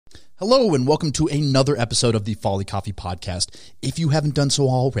Hello and welcome to another episode of the Folly Coffee Podcast. If you haven't done so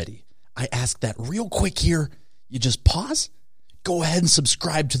already, I ask that real quick here, you just pause, go ahead and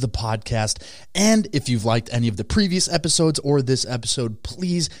subscribe to the podcast. And if you've liked any of the previous episodes or this episode,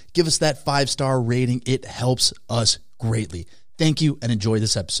 please give us that 5-star rating. It helps us greatly. Thank you and enjoy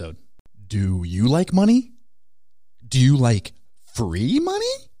this episode. Do you like money? Do you like free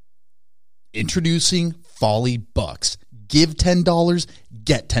money? Introducing Folly Bucks. Give $10,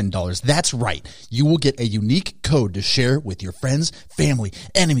 get $10. That's right. You will get a unique code to share with your friends, family,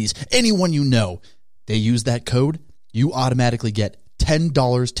 enemies, anyone you know. They use that code, you automatically get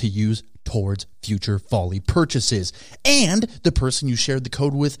 $10 to use towards future Folly purchases. And the person you shared the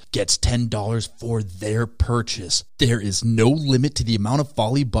code with gets $10 for their purchase. There is no limit to the amount of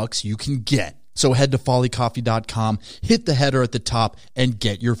Folly Bucks you can get. So head to follycoffee.com, hit the header at the top, and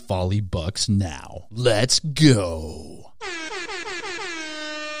get your Folly Bucks now. Let's go.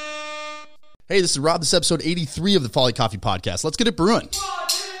 Hey, this is Rob. This is episode 83 of the Folly Coffee Podcast. Let's get it brewing.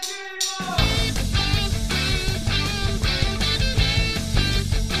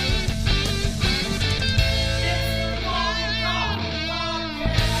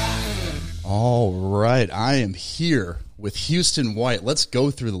 All right, I am here with Houston White. Let's go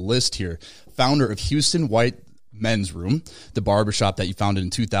through the list here. Founder of Houston White Men's Room, the barbershop that you founded in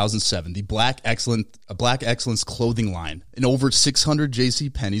 2007, the Black Excellence clothing line, in over 600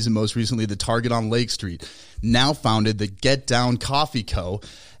 JCPenney's, and most recently the Target on Lake Street. Now founded the Get Down Coffee Co.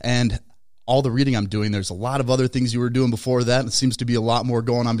 And all the reading I'm doing, there's a lot of other things you were doing before that. It seems to be a lot more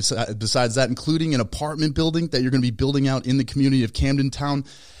going on besides that, including an apartment building that you're going to be building out in the community of Camden Town.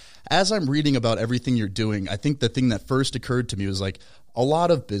 As I'm reading about everything you're doing, I think the thing that first occurred to me was like, a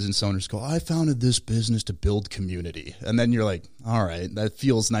lot of business owners go, I founded this business to build community. And then you're like, all right, that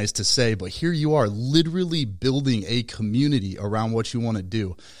feels nice to say, but here you are literally building a community around what you want to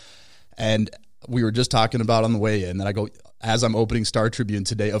do. And we were just talking about on the way in that I go, as I'm opening Star Tribune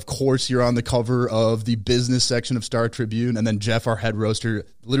today, of course, you're on the cover of the business section of Star Tribune. And then Jeff, our head roaster,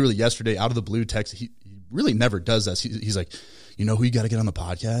 literally yesterday out of the blue text, he really never does this. He's like, you know who you got to get on the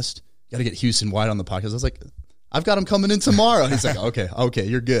podcast? You got to get Houston White on the podcast. I was like, I've got him coming in tomorrow. He's like, okay,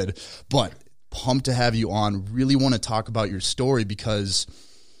 you're good. But pumped to have you on. Really want to talk about your story because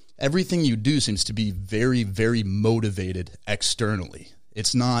everything you do seems to be very, very motivated externally.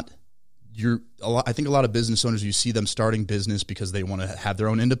 It's not I think a lot of business owners, you see them starting business because they want to have their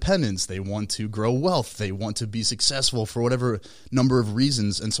own independence. They want to grow wealth. They want to be successful for whatever number of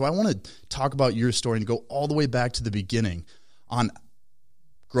reasons. And so I want to talk about your story and go all the way back to the beginning on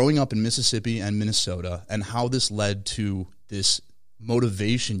growing up in Mississippi and Minnesota and how this led to this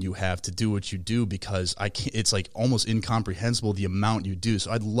motivation you have to do what you do, because it's like almost incomprehensible the amount you do.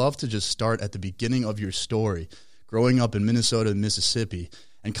 So I'd love to just start at the beginning of your story, growing up in Minnesota and Mississippi,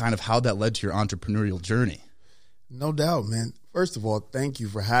 and kind of how that led to your entrepreneurial journey. No doubt, man. First of all, thank you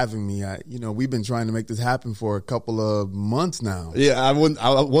for having me. We've been trying to make this happen for a couple of months now. Yeah, I wasn't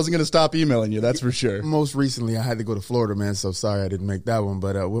going to stop emailing you, that's for sure. Most recently, I had to go to Florida, man, so sorry I didn't make that one.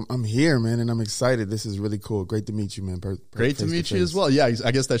 But I'm here, man, and I'm excited. This is really cool. Great to meet you, man. Great to meet you as well. Yeah,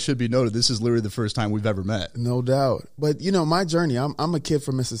 I guess that should be noted. This is literally the first time we've ever met. No doubt. But, my journey, I'm a kid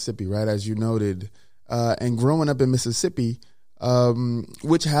from Mississippi, right, as you noted. And growing up in Mississippi,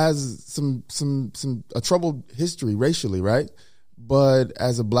 which has a troubled history racially, right? But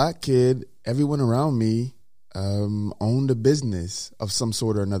as a black kid, everyone around me owned a business of some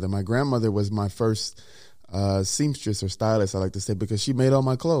sort or another. My grandmother was my first seamstress or stylist, I like to say, because she made all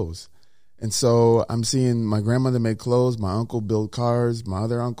my clothes. And so I'm seeing my grandmother make clothes, my uncle build cars, my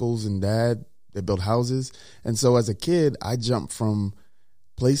other uncles and dad, they built houses. And so as a kid, I jumped from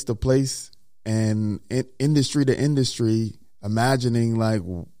place to place and industry to industry, imagining like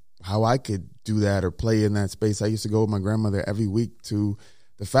how I could do that or play in that space. I used to go with my grandmother every week to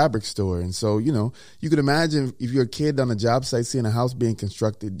the fabric store. And so, you could imagine if you're a kid on a job site seeing a house being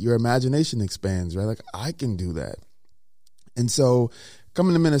constructed, your imagination expands, right? Like, I can do that. And so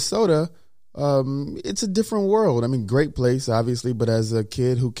coming to Minnesota, it's a different world. I mean, great place, obviously, but as a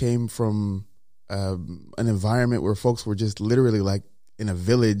kid who came from an environment where folks were just literally like in a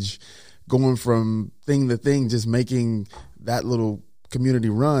village, going from thing to thing, just making that little community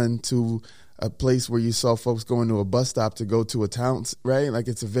run to a place where you saw folks going to a bus stop to go to a town, right? Like,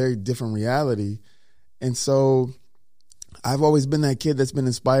 it's a very different reality. And so I've always been that kid that's been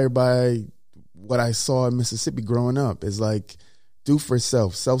inspired by what I saw in Mississippi growing up. Is like, do for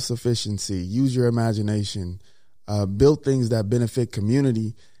self, self-sufficiency, use your imagination, build things that benefit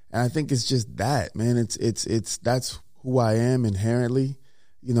community. And I think it's just that, man. It's that's who I am inherently.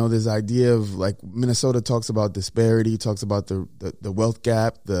 this idea of like Minnesota talks about disparity, talks about the wealth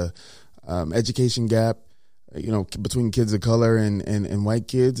gap, the education gap, between kids of color and white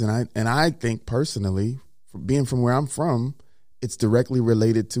kids. And I think personally, being from where I'm from, it's directly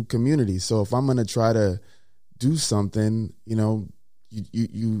related to community. So if I'm going to try to do something,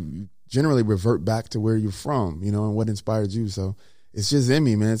 you generally revert back to where you're from, and what inspired you. So it's just in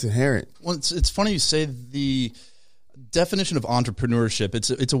me, man. It's inherent. Well, it's funny you say the definition of entrepreneurship.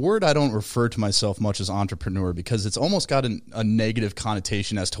 It's a word I don't refer to myself much as entrepreneur because it's almost got a negative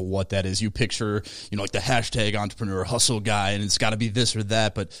connotation as to what that is. You picture, like the hashtag entrepreneur hustle guy, and it's got to be this or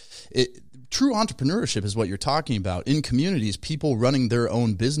that. But true entrepreneurship is what you're talking about. In communities, people running their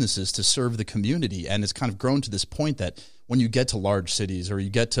own businesses to serve the community. And it's kind of grown to this point that when you get to large cities or you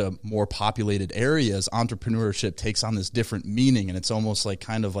get to more populated areas, entrepreneurship takes on this different meaning. And it's almost like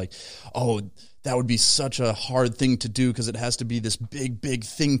oh, that would be such a hard thing to do because it has to be this big, big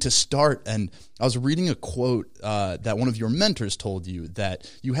thing to start. And I was reading a quote that one of your mentors told you that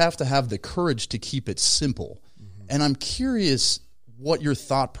you have to have the courage to keep it simple. Mm-hmm. And I'm curious what your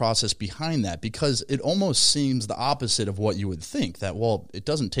thought process behind that, because it almost seems the opposite of what you would think, that, well, it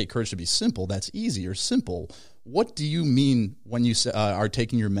doesn't take courage to be simple. That's easy or simple. What do you mean when you are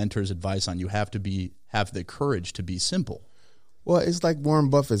taking your mentor's advice on you have the courage to be simple? Well, it's like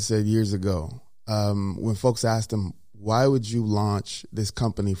Warren Buffett said years ago, when folks asked him, why would you launch this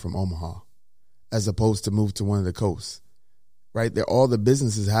company from Omaha as opposed to move to one of the coasts, right? All the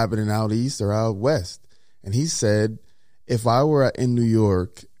businesses happening out east or out west. And he said, if I were in New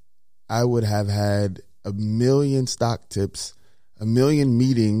York, I would have had 1 million stock tips, 1 million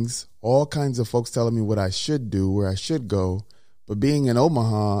meetings, all kinds of folks telling me what I should do, where I should go. But being in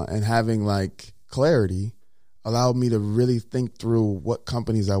Omaha and having like clarity allowed me to really think through what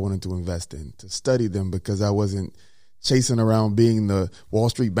companies I wanted to invest in, to study them, because I wasn't chasing around being the Wall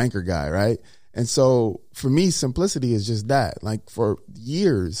Street banker guy, right? And so for me, simplicity is just that. Like for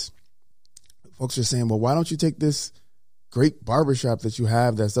years, folks are saying, well, why don't you take this great barbershop that you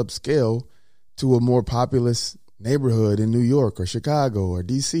have that's upscale to a more populous neighborhood in New York or Chicago or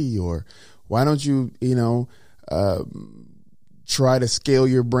DC? Or why don't you, try to scale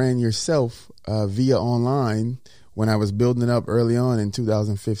your brand yourself via online when I was building it up early on in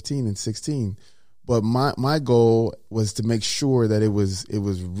 2015 and 16. But my goal was to make sure that it was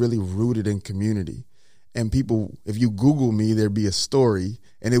really rooted in community. And people, if you Google me, there'd be a story,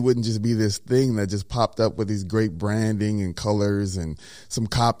 and it wouldn't just be this thing that just popped up with these great branding and colors and some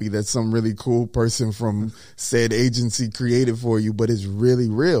copy that some really cool person from said agency created for you, but it's really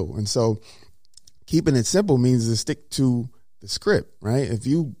real. And so keeping it simple means to stick to the script, right? If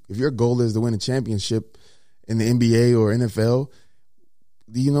your goal is to win a championship in the NBA or NFL,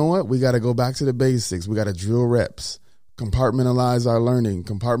 you know what? We got to go back to the basics. We got to drill reps, compartmentalize our learning,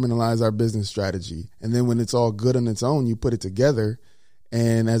 compartmentalize our business strategy. And then when it's all good on its own, you put it together.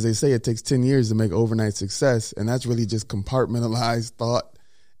 And as they say, it takes 10 years to make overnight success. And that's really just compartmentalized thought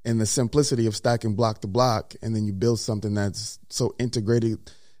and the simplicity of stacking block to block. And then you build something that's so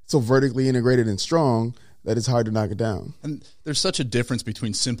integrated, so vertically integrated and strong that it's hard to knock it down. And there's such a difference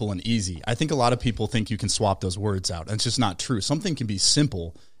between simple and easy. I think a lot of people think you can swap those words out, and it's just not true. Something can be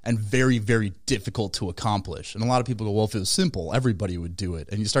simple and very, very difficult to accomplish. And a lot of people go, well, if it was simple, everybody would do it.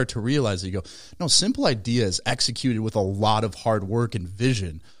 And you start to realize that you go, no, simple ideas executed with a lot of hard work and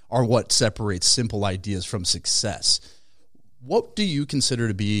vision are what separates simple ideas from success. What do you consider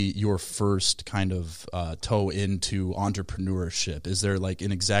to be your first kind of toe into entrepreneurship? Is there like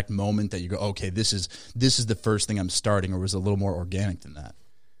an exact moment that you go, okay, this is the first thing I'm starting, or was it a little more organic than that?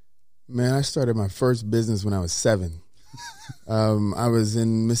 Man, I started my first business when I was 7. I was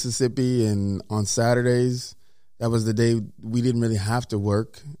in Mississippi, and on Saturdays, that was the day we didn't really have to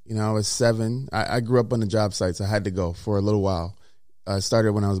work. I was 7. I grew up on the job sites. I had to go for a little while. I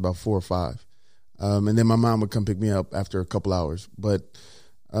started when I was about 4 or 5. And then my mom would come pick me up after a couple hours. But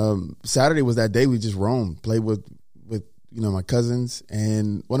Saturday was that day we just roamed, played with my cousins.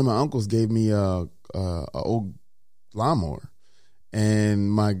 And one of my uncles gave me a old lawnmower.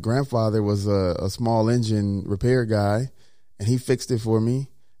 And my grandfather was a small engine repair guy, and he fixed it for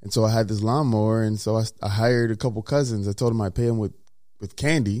me. And so I had this lawnmower, and so I hired a couple cousins. I told them I'd pay them with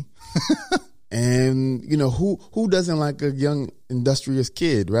candy. And, who doesn't like a young, industrious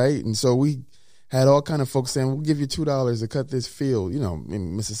kid, right? And so we had all kind of folks saying, we'll give you $2 to cut this field.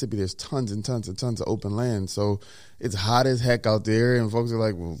 In Mississippi, there's tons and tons and tons of open land. So it's hot as heck out there. And folks are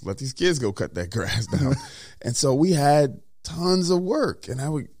like, well, let these kids go cut that grass down. And so we had tons of work. And I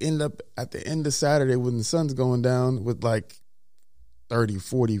would end up at the end of Saturday when the sun's going down with like $30,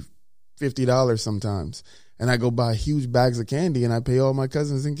 $40, $50 sometimes. and I go buy huge bags of candy and I pay all my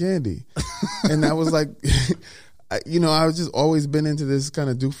cousins in candy. And that was like, I was just always been into this kind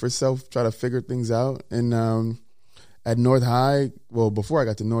of do for self, try to figure things out. And at North High, well, before I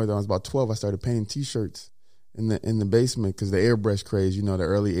got to North, I was about 12. I started painting T-shirts in the basement because the airbrush craze, the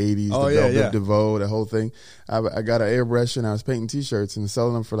early 80s, the Velvet DeVoe, the whole thing. I got an airbrush and I was painting T-shirts and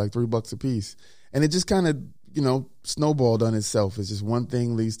selling them for like $3 a piece. And it just kind of, snowballed on itself. It's just one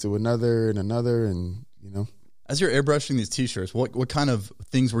thing leads to another and another, and As you're airbrushing these T-shirts, what kind of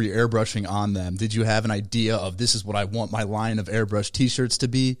things were you airbrushing on them? Did you have an idea of this is what I want my line of airbrush T-shirts to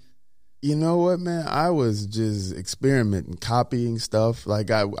be? You know what, man? I was just experimenting, copying stuff. Like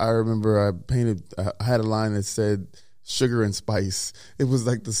I remember I had a line that said sugar and spice. It was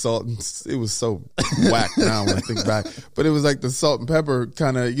like the salt and it was so whack now when I think back. But it was like the salt and pepper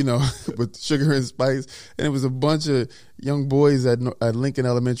kind of, with sugar and spice. And it was a bunch of young boys at Lincoln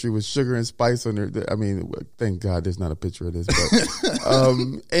Elementary with sugar and spice on their. I mean, thank God there's not a picture of this.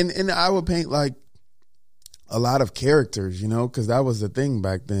 But and I would paint like a lot of characters, because that was the thing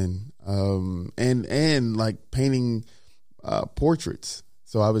back then. And like painting portraits.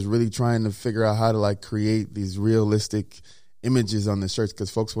 So I was really trying to figure out how to like create these realistic images on the shirts because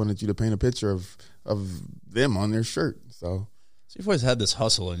folks wanted you to paint a picture of them on their shirt. So you've always had this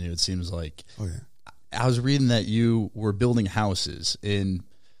hustle in you, it seems like. Oh, yeah. I was reading that you were building houses in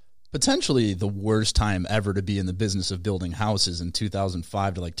potentially the worst time ever to be in the business of building houses in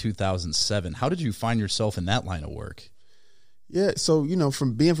 2005 to like 2007. How did you find yourself in that line of work? Yeah, so,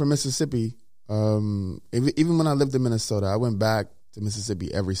 from being from Mississippi, even when I lived in Minnesota, I went back to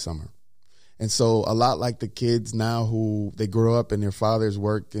Mississippi every summer. And so a lot like the kids now who they grow up and their fathers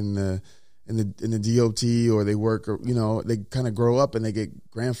work in the DOT or they work, they kind of grow up and they get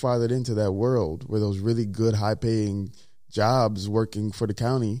grandfathered into that world where those really good high paying jobs working for the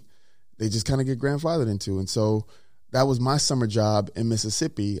county, they just kind of get grandfathered into. And so that was my summer job in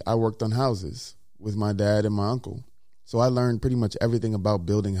Mississippi. I worked on houses with my dad and my uncle. So I learned pretty much everything about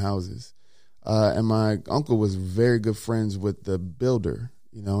building houses. And my uncle was very good friends with the builder,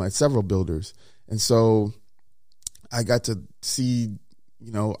 at several builders. And so I got to see,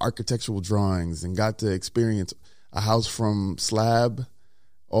 architectural drawings and got to experience a house from slab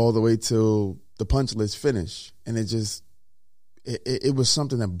all the way till the punch list finish. And it was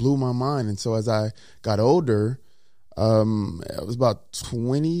something that blew my mind. And so as I got older, I was about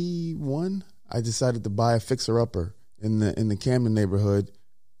 21, I decided to buy a fixer-upper in the Camden neighborhood.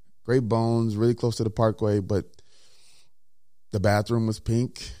 Great bones, really close to the Parkway, but the bathroom was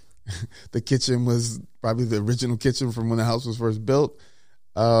pink. The kitchen was probably the original kitchen from when the house was first built.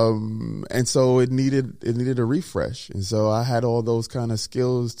 And so it needed a refresh. And so I had all those kind of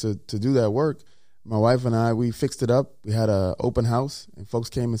skills to do that work. My wife and I, we fixed it up. We had an open house and folks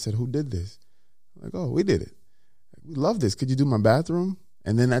came and said, "Who did this?" I'm like, "Oh, we did it. We love this. Could you do my bathroom?"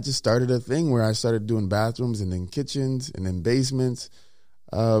 And then that just started a thing where I started doing bathrooms and then kitchens and then basements.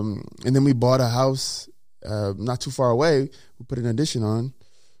 And then we bought a house not too far away. We put an addition on.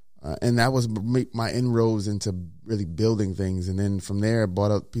 And that was my inroads into really building things. And then from there, I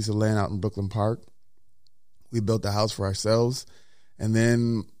bought a piece of land out in Brooklyn Park. We built the house for ourselves. And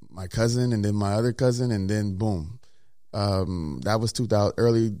then my cousin and then my other cousin. And then boom. That was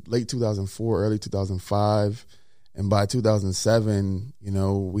late 2004, early 2005. And by 2007,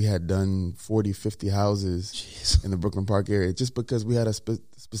 we had done 40, 50 houses in the Brooklyn Park area just because we had a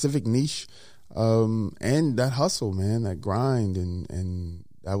specific niche and that hustle, man, that grind. And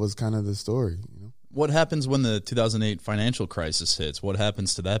that was kind of the story. What happens when the 2008 financial crisis hits? What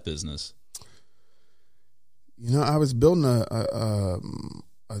happens to that business? I was building a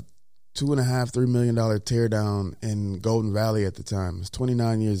 $2.5-3 million teardown in Golden Valley at the time. I was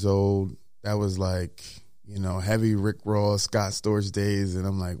 29 years old. That was like, heavy Rick Ross, Scott Storch days, and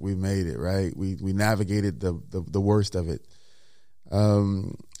I'm like, we made it, right? We navigated the worst of it.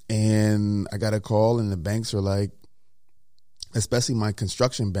 And I got a call, and the banks are like, especially my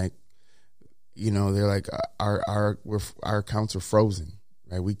construction bank, they're like, our accounts are frozen,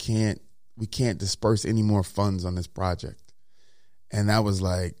 right? We can't disperse any more funds on this project. And that was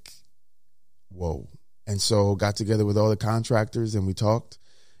like, whoa. And so got together with all the contractors and we talked,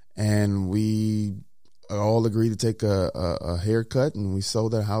 and we all agreed to take a haircut, and we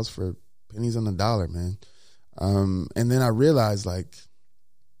sold that house for pennies on the dollar, man. And then I realized, like,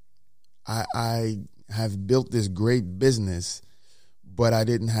 I have built this great business, but I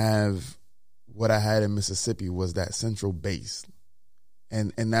didn't have what I had in Mississippi was that central base.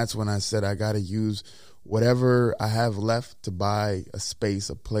 And that's when I said I got to use whatever I have left to buy a space,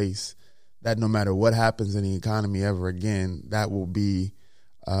 a place that no matter what happens in the economy ever again, that will be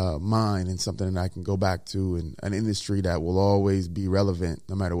mine and something that I can go back to, and an industry that will always be relevant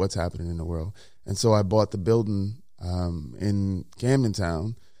no matter what's happening in the world. And so I bought the building in Camden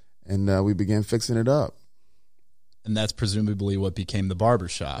Town, and we began fixing it up. And that's presumably what became the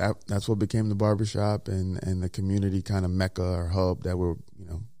barbershop. That's what became the barbershop and the community kind of mecca or hub that we're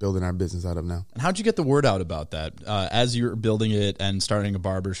building our business out of now. And how'd you get the word out about that as you're building it and starting a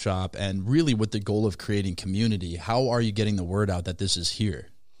barbershop, and really with the goal of creating community? How are you getting the word out that this is here?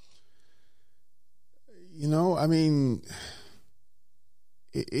 I mean,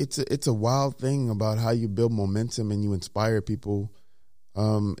 it's a wild thing about how you build momentum and you inspire people.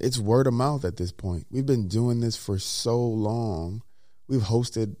 It's word of mouth at this point. We've been doing this for so long. We've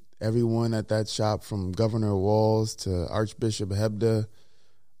hosted everyone at that shop, from Governor Walz to Archbishop Hebda,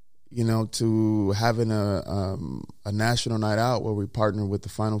 to having a national night out where we partnered with the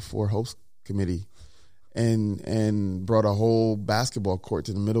Final Four host committee and brought a whole basketball court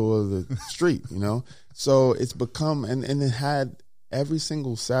to the middle of the street, So it's become, and it had every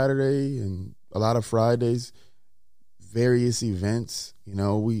single Saturday and a lot of Fridays, various events.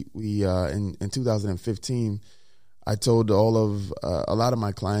 We in 2015, I told a lot of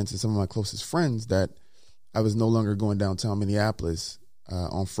my clients and some of my closest friends that I was no longer going downtown Minneapolis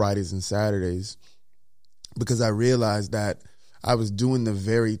on Fridays and Saturdays, because I realized that I was doing the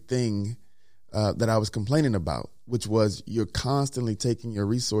very thing that I was complaining about, which was you're constantly taking your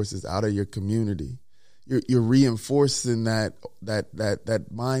resources out of your community. You're reinforcing that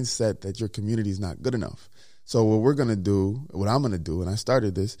mindset that your community is not good enough. So what I'm going to do, and I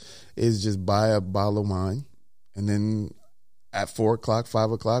started this, is just buy a bottle of wine, and then at 4 o'clock,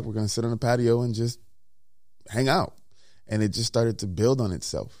 5 o'clock, we're going to sit on the patio and just hang out. And it just started to build on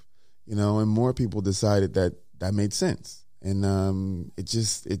itself, and more people decided that made sense. And it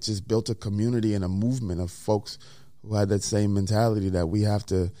just built a community and a movement of folks who had that same mentality that we have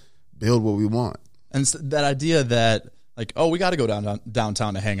to build what we want. And that idea that, like, oh, we got to go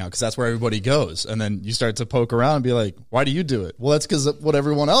downtown to hang out because that's where everybody goes. And then you start to poke around and be like, why do you do it? Well, that's because what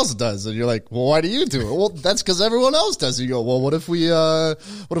everyone else does. And you're like, well, why do you do it? Well, that's because everyone else does. And you go, well, what if we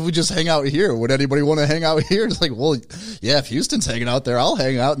just hang out here? Would anybody want to hang out here? It's like, well, yeah, if Houston's hanging out there, I'll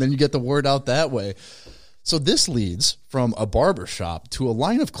hang out. And then you get the word out that way. So this leads from a barbershop to a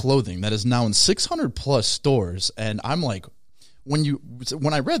line of clothing that is now in 600 plus stores. And I'm like,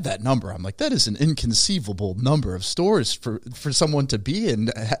 when I read that number, I'm like, that is an inconceivable number of stores for someone to be in.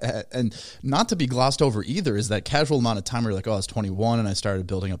 And not to be glossed over either is that casual amount of time where you're like, oh, I was 21 and I started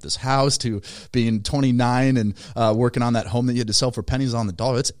building up this house, to being 29 and working on that home that you had to sell for pennies on the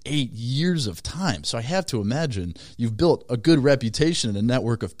dollar. It's 8 years of time. So I have to imagine you've built a good reputation and a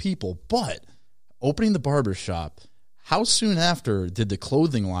network of people. But opening the barbershop, how soon after did the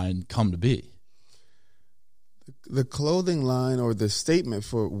clothing line come to be? The clothing line, or the statement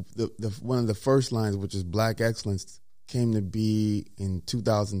for the one of the first lines, which is Black Excellence, came to be in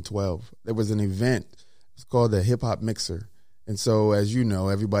 2012. There was an event. It's called the Hip Hop Mixer. And so, as you know,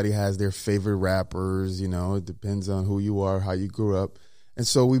 everybody has their favorite rappers. It depends on who you are, how you grew up. And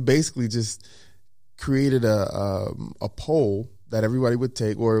so we basically just created a poll that everybody would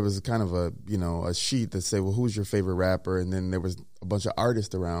take, or it was kind of a sheet that said, well, who's your favorite rapper? And then there was a bunch of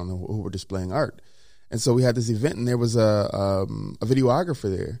artists around who were displaying art. And so we had this event, and there was a videographer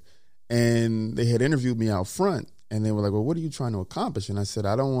there, and they had interviewed me out front, and they were like, well, what are you trying to accomplish? And I said,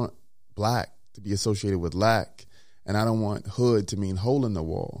 I don't want black to be associated with lack, and I don't want hood to mean hole in the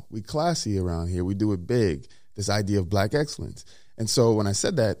wall. We classy around here. We do it big, this idea of Black excellence. And so when I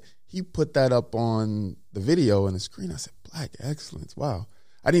said that, he put that up on the video and the screen. I said, Black excellence, wow.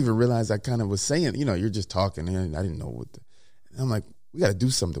 I didn't even realize I kind of was saying, you're just talking, and I didn't know what and I'm like, we got to do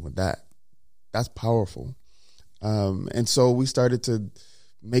something with that. That's powerful. And so we started to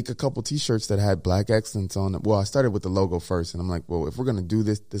make a couple T-shirts that had Black excellence on it. Well, I started with the logo first, and I'm like, well, if we're going to do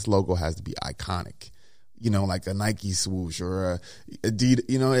this logo has to be iconic, like a Nike swoosh or a Adidas,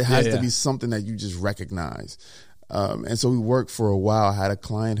 it has to be something that you just recognize. And so we worked for a while. I had a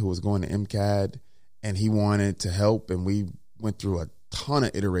client who was going to MCAD, and he wanted to help, and we went through a ton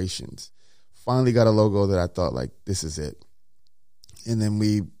of iterations. Finally got a logo that I thought, like, this is it. And then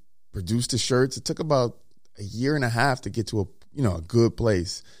we produced the shirts. It took about a year and a half to get to a good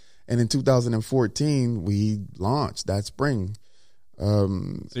place. And in 2014, we launched that spring.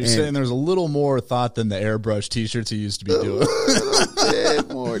 So you're saying there's a little more thought than the airbrush T-shirts you used to be doing. A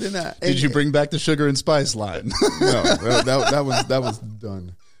bit more than that. Did you bring back the sugar and spice line? No, that was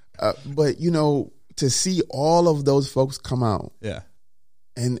done. But to see all of those folks come out,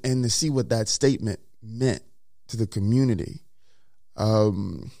 and to see what that statement meant to the community,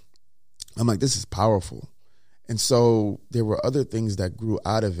 I'm like, this is powerful. And so there were other things that grew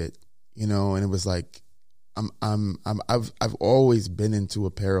out of it, you know, and it was like, I've always been into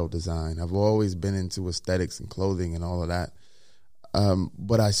apparel design. I've always been into aesthetics and clothing and all of that.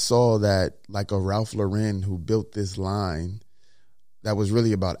 But I saw that like a Ralph Lauren who built this line that was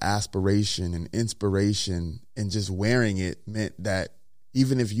really about aspiration and inspiration, and just wearing it meant that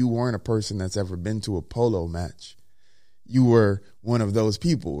even if you weren't a person that's ever been to a polo match, you were one of those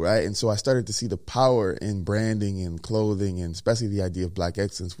people, right? And so I started to see the power in branding and clothing, and especially the idea of Black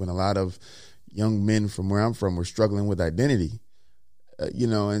excellence, when a lot of young men from where I'm from were struggling with identity, you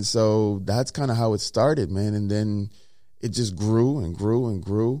know, and so that's kind of how it started, man. And then it just grew and grew and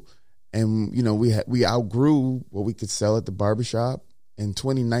grew. And, you know, we outgrew what we could sell at the barbershop. In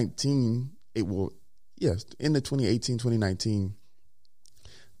 2019, in the 2018, 2019,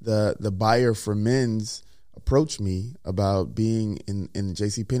 the buyer for men's approached me about being in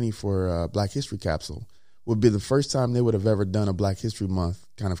JCPenney for a Black History capsule. Would be the first time they would have ever done a Black History Month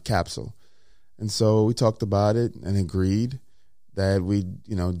kind of capsule. And so we talked about it and agreed that we'd,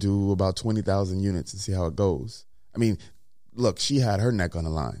 you know, do about 20,000 units and see how it goes. I mean, look, she had her neck on the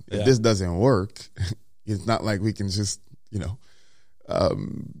line. If this doesn't work, it's not like we can just, you know,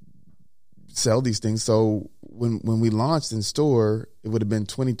 sell these things. So when we launched in store, it would have been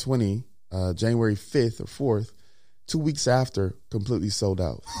 2020, January 5th or 4th, 2 weeks after, completely sold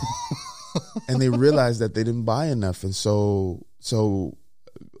out. And they realized that they didn't buy enough. And so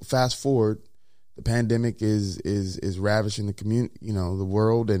fast forward, the pandemic is ravishing the community, you know, the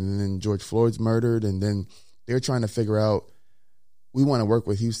world, and then George Floyd's murdered, and then they're trying to figure out, we want to work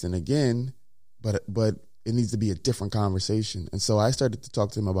with Houston again, but it needs to be a different conversation. And so I started to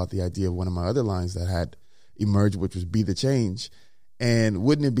talk to them about the idea of one of my other lines that had emerged, which was Be the Change. And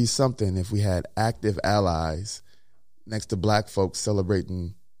wouldn't it be something if we had active allies next to Black folks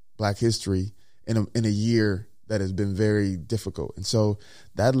celebrating Black history in a year that has been very difficult? And so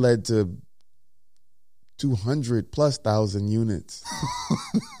that led to 200,000+ units.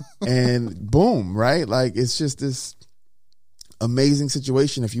 And boom, right? Like, it's just this amazing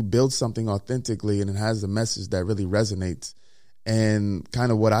situation if you build something authentically and it has a message that really resonates. And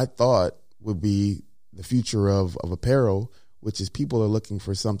kind of what I thought would be the future of apparel, which is people are looking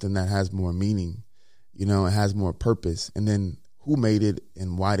for something that has more meaning, you know, it has more purpose. And then who made it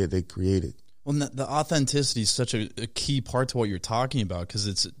and why did they create it? Well, the authenticity is such a key part to what you're talking about, because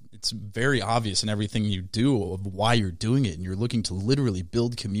it's very obvious in everything you do of why you're doing it, and you're looking to literally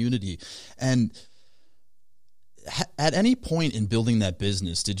build community. And at any point in building that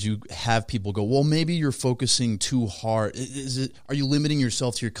business, did you have people go, well, maybe you're focusing too hard? Are you limiting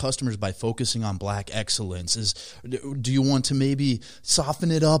yourself to your customers by focusing on Black excellence? Do you want to maybe soften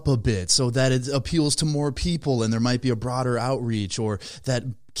it up a bit so that it appeals to more people and there might be a broader outreach, or that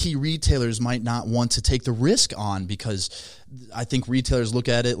key retailers might not want to take the risk on? Because I think retailers look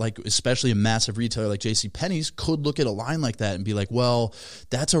at it like, especially a massive retailer like JCPenney's could look at a line like that and be like, well,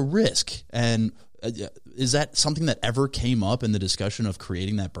 that's a risk. And is that something that ever came up in the discussion of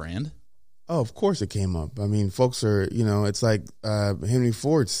creating that brand? Oh, of course it came up. I mean, folks are, you know, it's like Henry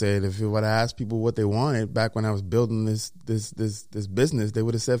Ford said, if you would have asked people what they wanted back when I was building this business, they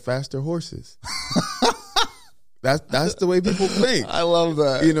would have said faster horses. That's the way people think. I love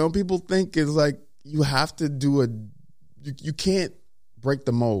that. You know, people think it's like you have to do you can't break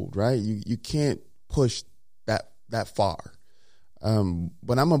the mold, right? You can't push that far.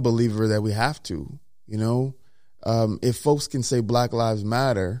 But I'm a believer that we have to, you know. If folks can say Black Lives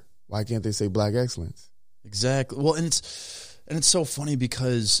Matter, why can't they say Black excellence? Exactly. Well, and it's so funny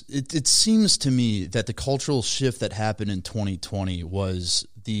because it seems to me that the cultural shift that happened in 2020 was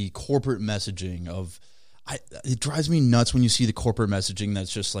the corporate messaging of, it drives me nuts when you see the corporate messaging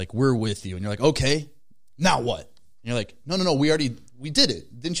that's just like, we're with you. And you're like, okay, now what? And you're like, no, we did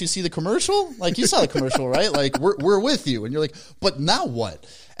it. Didn't you see the commercial? Like, you saw the commercial, right? Like, we're with you. And you're like, but now what?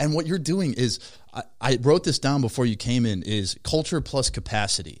 And what you're doing is, I wrote this down before you came in, is culture plus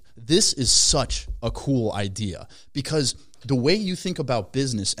capacity. This is such a cool idea, because the way you think about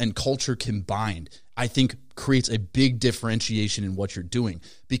business and culture combined, I think creates a big differentiation in what you're doing,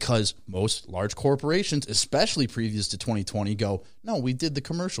 because most large corporations, especially previous to 2020, go, no, we did the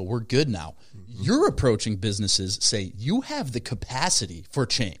commercial, we're good now. Mm-hmm. You're approaching businesses, say, you have the capacity for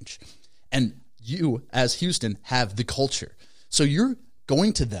change, and you, as Houston, have the culture. So you're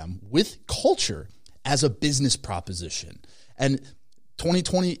going to them with culture as a business proposition. And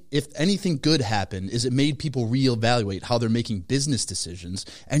 2020, if anything good happened, is it made people reevaluate how they're making business decisions,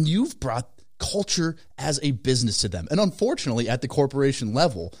 and you've brought culture as a business to them. And unfortunately, at the corporation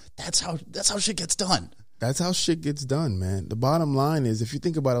level, that's how shit gets done. That's how shit gets done, man. The bottom line is, if you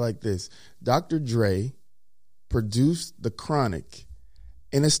think about it like this, Dr. Dre produced The Chronic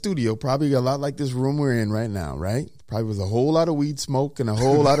in a studio, probably a lot like this room we're in right now, right? Probably was a whole lot of weed smoke and a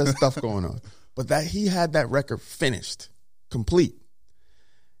whole lot of stuff going on. But that he had that record finished, complete,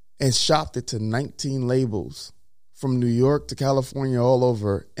 and shopped it to 19 labels from New York to California, all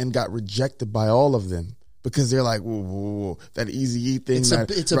over, and got rejected by all of them because they're like, whoa, whoa, whoa, that Eazy-E thing. It's a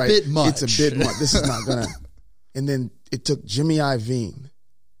bit much. It's a bit much. This is not going to. And then it took Jimmy Iovine.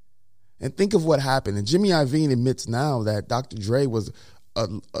 And think of what happened. And Jimmy Iovine admits now that Dr. Dre was a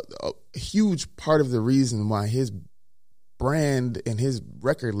huge part of the reason why his brand and his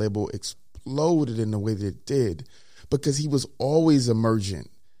record label exploded in the way that it did, because he was always emergent,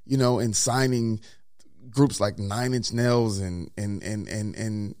 and signing groups like 9 Inch Nails and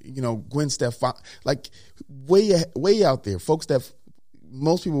Gwen Stefani, like way out there, folks that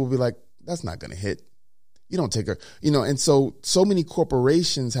most people will be like, that's not going to hit. You don't take her, and so many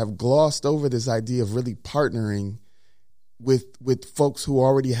corporations have glossed over this idea of really partnering with folks who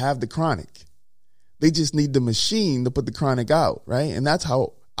already have the chronic. They just need the machine to put the chronic out, right? And that's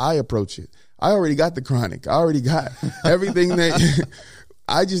how I approach it. I already got the chronic. I already got everything that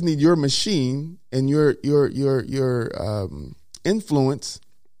I just need your machine and your influence,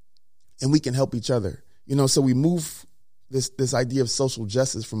 and we can help each other. So we move this idea of social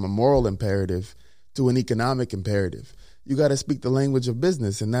justice from a moral imperative to an economic imperative. You got to speak the language of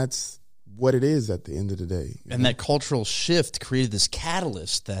business, and that's what it is at the end of the day. And that cultural shift created this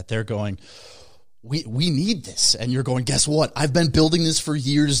catalyst that they're going, we need this. And you're going, guess what? I've been building this for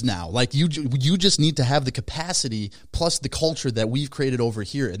years now. Like you just need to have the capacity plus the culture that we've created over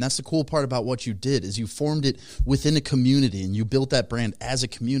here. And that's the cool part about what you did is you formed it within a community and you built that brand as a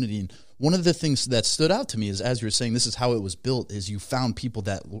community. And one of the things that stood out to me is, as you were saying, this is how it was built, is you found people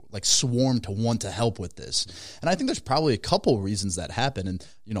that like swarmed to want to help with this. And I think there's probably a couple of reasons that happen. And,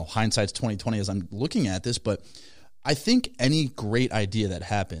 hindsight's 20/20 as I'm looking at this, but I think any great idea that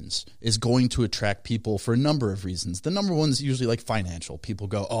happens is going to attract people for a number of reasons. The number one is usually like financial. People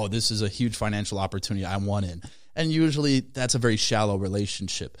go, oh, this is a huge financial opportunity, I want in. And usually that's a very shallow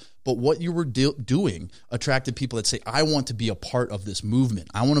relationship. But what you were doing attracted people that say, I want to be a part of this movement.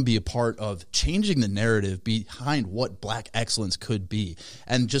 I want to be a part of changing the narrative behind what Black excellence could be.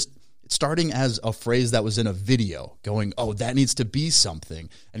 And just starting as a phrase that was in a video, going, oh, that needs to be something,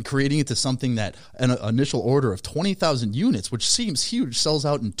 and creating it to something that an initial order of 20,000 units, which seems huge, sells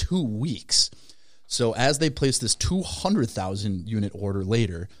out in 2 weeks. So as they place this 200,000 unit order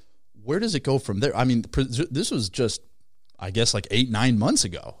later, where does it go from there? I mean, this was just, I guess, like 8-9 months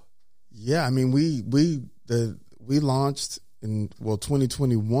ago. Yeah, I mean, we launched in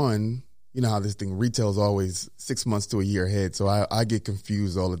 2021. You know how this thing retails always 6 months to a year ahead, so I get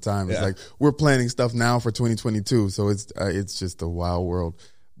confused all the time. It's like we're planning stuff now for 2022, so it's just a wild world.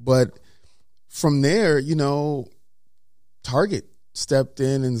 But from there, Target stepped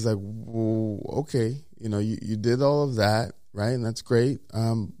in and was like, well, okay, you did all of that, right? And that's great.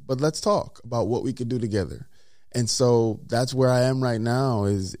 But let's talk about what we could do together. And so that's where I am right now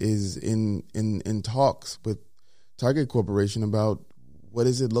is in talks with Target Corporation about what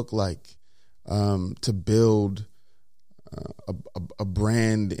does it look like to build a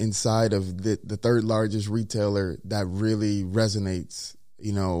brand inside of the third largest retailer that really resonates,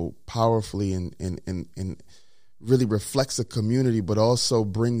 powerfully and really reflects a community, but also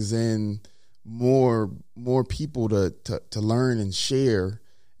brings in more people to learn and share.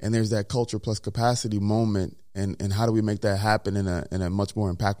 And there's that culture plus capacity moment. And how do we make that happen in a much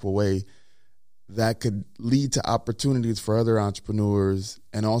more impactful way that could lead to opportunities for other entrepreneurs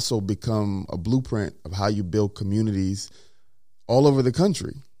and also become a blueprint of how you build communities all over the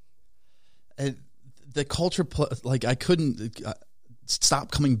country. And the culture plus, like, I couldn't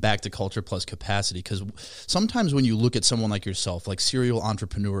stop coming back to culture plus capacity, because sometimes when you look at someone like yourself, like serial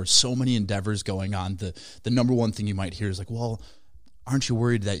entrepreneur, so many endeavors going on, the number one thing you might hear is like, well, aren't you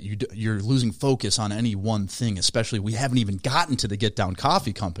worried that you're losing focus on any one thing? Especially, we haven't even gotten to the Get Down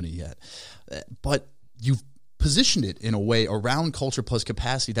Coffee Company yet. But you've positioned it in a way around culture plus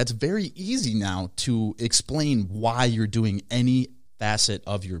capacity that's very easy now to explain why you're doing any facet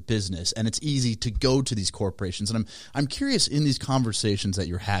of your business. And it's easy to go to these corporations. And I'm curious, in these conversations that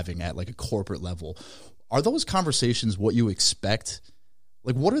you're having at like a corporate level, are those conversations what you expect?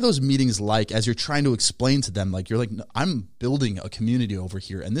 Like, what are those meetings like as you're trying to explain to them, like, you're like, I'm building a community over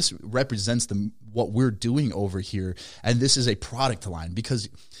here, and this represents what we're doing over here, and this is a product line, because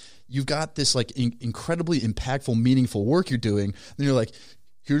you've got this like incredibly impactful, meaningful work you're doing, and you're like,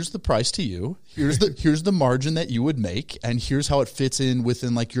 here's the price to you, here's the margin that you would make, and here's how it fits in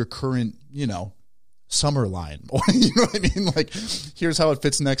within like your current, summer line, or you know what I mean? Like, here's how it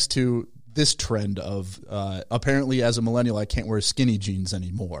fits next to this trend of apparently as a millennial, I can't wear skinny jeans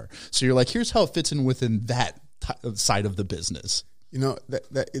anymore. So you're like, here's how it fits in within that side of the business. You know,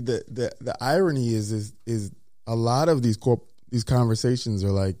 the irony is a lot of these conversations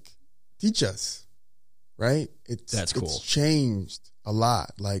are like, teach us, right? That's cool. It's changed a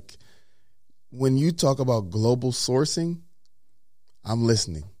lot. Like when you talk about global sourcing, I'm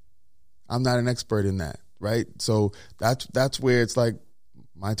listening. I'm not an expert in that, right? So that's where it's like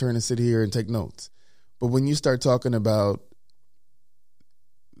my turn to sit here and take notes. But when you start talking about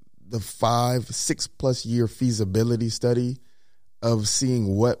the 5-6+ year feasibility study of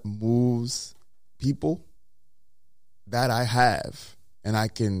seeing what moves people, that I have and I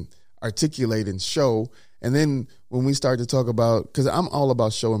can articulate and show. And then when we start to talk about, because I'm all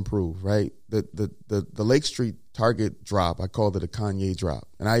about show and prove, right? The Lake Street Target drop, I called it a Kanye drop.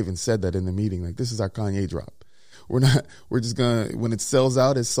 And I even said that in the meeting, like, this is our Kanye drop. We're just gonna, when it sells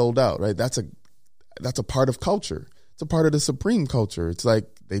out, it's sold out, right? That's a part of culture. It's a part of the Supreme culture. It's like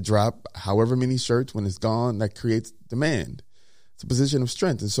they drop however many shirts, when it's gone, that creates demand. It's a position of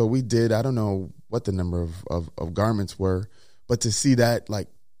strength. And so we did, I don't know what the number of garments were, but to see that like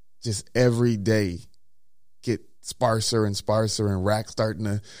just every day get sparser and sparser and racks starting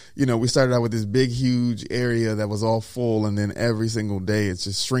to, we started out with this big, huge area that was all full. And then every single day it's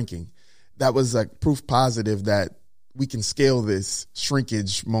just shrinking. That was like proof positive that we can scale this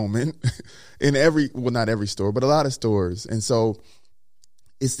shrinkage moment in not every store, but a lot of stores. And so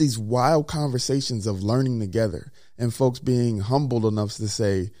it's these wild conversations of learning together and folks being humbled enough to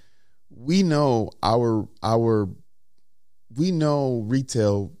say, we know we know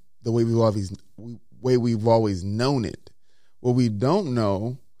retail the way we've always known it. What we don't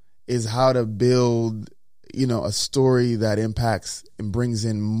know is how to build, a story that impacts and brings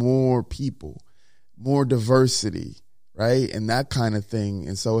in more people, more diversity, right? And that kind of thing.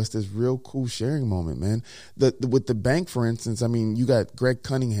 And so it's this real cool sharing moment, man. With the bank, for instance, I mean, you got Greg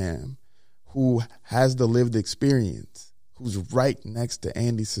Cunningham, who has the lived experience, who's right next to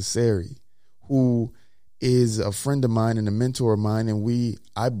Andy Cesari, who is a friend of mine and a mentor of mine. And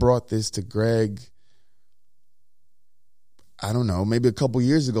I brought this to Greg, I don't know, maybe a couple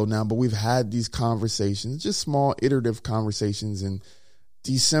years ago now, but we've had these conversations, just small iterative conversations. And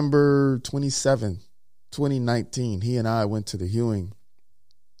December 27th, 2019, he and I went to the Hewing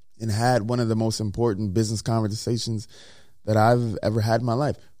and had one of the most important business conversations that I've ever had in my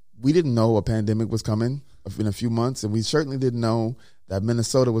life. We didn't know a pandemic was coming in a few months, and we certainly didn't know that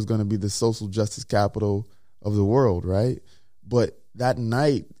Minnesota was going to be the social justice capital of the world, right? But that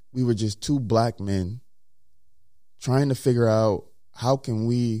night, we were just two black men trying to figure out how can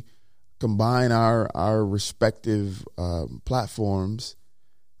we combine our respective platforms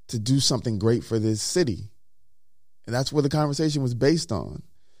to do something great for this city. And that's what the conversation was based on.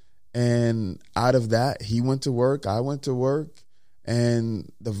 And out of that, he went to work, I went to work.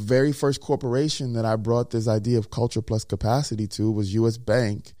 And the very first corporation that I brought this idea of culture plus capacity to was U.S.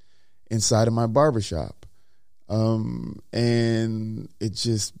 Bank inside of my barbershop. And it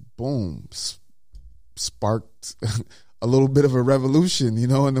just, boom, sparked a little bit of a revolution,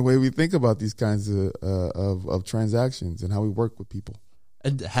 in the way we think about these kinds of transactions and how we work with people.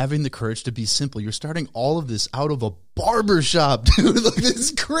 And having the courage to be simple. You're starting all of this out of a barbershop, dude. Like,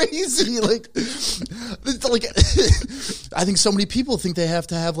 it's crazy. Like, I think so many people think they have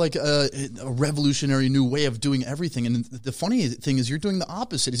to have like a revolutionary new way of doing everything. And the funny thing is you're doing the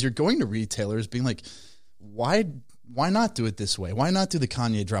opposite. Is you're going to retailers being like, why not do it this way? Why not do the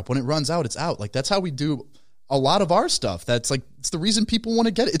Kanye drop? When it runs out, it's out. Like, that's how we do a lot of our stuff. That's like, it's the reason people want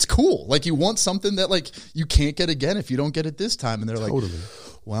to get it. It's cool. Like, you want something that like you can't get again if you don't get it this time. And they're totally like,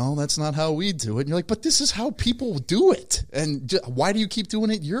 well, that's not how we do it. And you're like, but this is how people do it. And why do you keep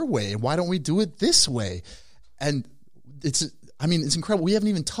doing it your way? And why don't we do it this way? And it's incredible. We haven't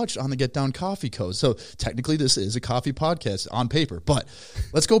even touched on the Get Down Coffee Code. So technically this is a coffee podcast on paper, but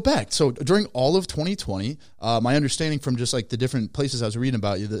let's go back. So during all of 2020, my understanding from just like the different places I was reading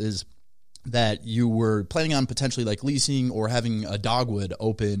about you is that you were planning on potentially like leasing or having a dogwood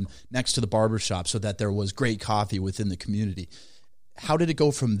open next to the barbershop so that there was great coffee within the community. How did it go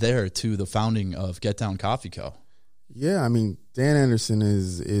from there to the founding of Get Down Coffee Co.? Yeah, I mean, Dan Anderson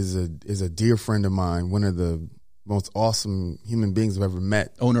is a dear friend of mine, one of the most awesome human beings I've ever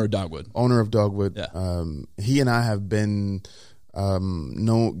met. Owner of Dogwood. Yeah. He and I have been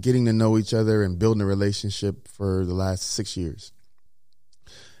getting to know each other and building a relationship for the last 6 years.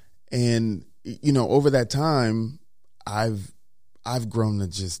 And, over that time, I've grown to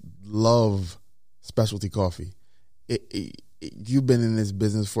just love specialty coffee. You've been in this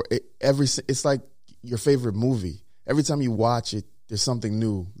business for it's like your favorite movie. Every time you watch it, there's something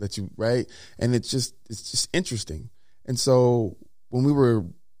new that you, right? And it's just interesting. And so when we were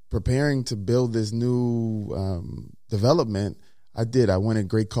preparing to build this new development, I went at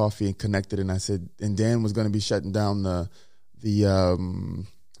Great Coffee and connected, and I said, and Dan was going to be shutting down the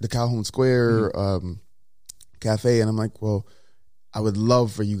Calhoun Square cafe, and I'm like, well, I would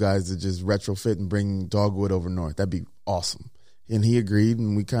love for you guys to just retrofit and bring Dogwood over north. That'd be awesome. And he agreed,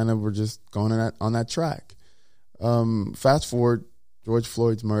 and we kind of were just going on that track. Fast forward, George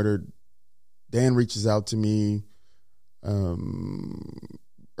Floyd's murdered. Dan reaches out to me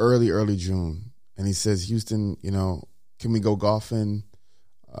early June, and he says, Houston, can we go golfing?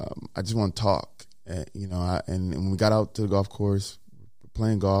 I just want to talk. And when we got out to the golf course,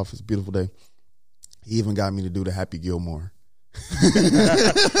 playing golf, it's a beautiful day. He even got me to do the Happy Gilmore.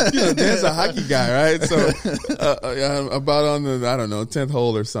 Dan's a hockey guy, right? So about on the 10th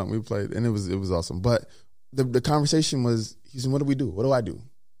hole or something, we played, and it was awesome. But the conversation was, he said, what do we do? What do I do?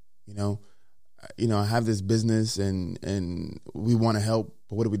 I have this business and we want to help,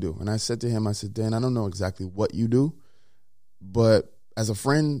 but what do we do? And I said to him, Dan, I don't know exactly what you do, but as a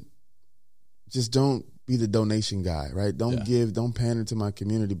friend, just don't be the donation guy, right? Don't give, don't pander to my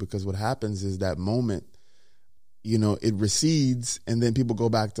community, because what happens is that moment, it recedes, and then people go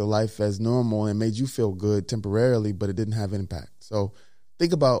back to life as normal, and made you feel good temporarily, but it didn't have impact. So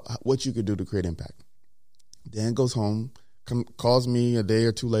think about what you could do to create impact. Dan goes home, calls me a day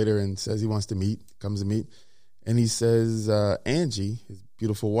or two later and says he wants to meet, comes to meet. And he says, Angie, his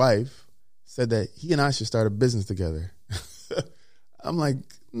beautiful wife, said that he and I should start a business together. I'm like,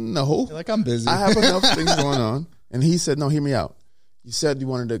 no. You're like, I'm busy. I have enough things going on. And he said, no, hear me out. You said you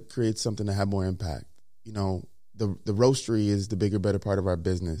wanted to create something to have more impact. The roastery is the bigger, better part of our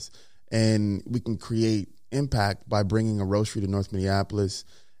business. And we can create impact by bringing a roastery to North Minneapolis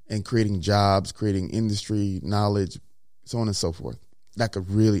and creating jobs, creating industry, knowledge, so on and so forth. That could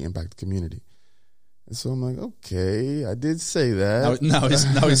really impact the community. And so I'm like, okay, I did say that. Now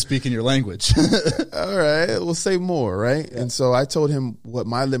he's speaking your language. All right, we'll say more, right? Yeah. And so I told him what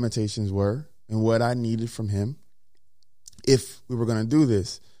my limitations were and what I needed from him if we were going to do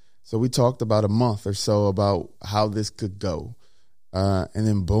this. So we talked about a month or so about how this could go. And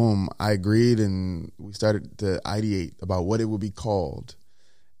then boom, I agreed, and we started to ideate about what it would be called.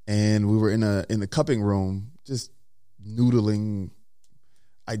 And we were in the cupping room just noodling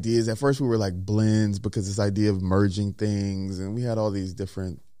ideas. At first we were like blends, because this idea of merging things, and we had all these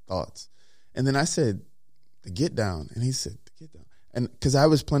different thoughts. And then I said, the Get Down. And he said, the Get Down. And because I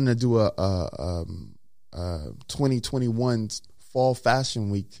was planning to do a 2021 Fall Fashion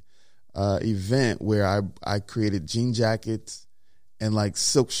Week event where I created jean jackets and like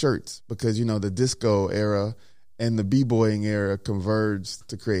silk shirts, because the disco era and the b-boying era converged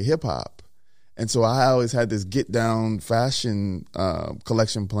to create hip hop. And so I always had this Get Down fashion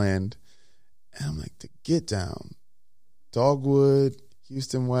collection planned. And I'm like, the Get Down, Dogwood,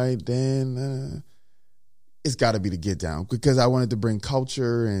 Houston White, Dan, it's got to be the Get Down, because I wanted to bring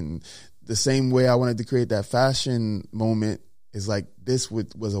culture, and the same way I wanted to create that fashion moment is like this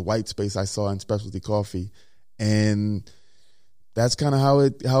was a white space I saw in specialty coffee. And that's kind of how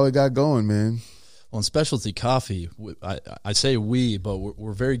it got going, man. Well, in specialty coffee, I say we, but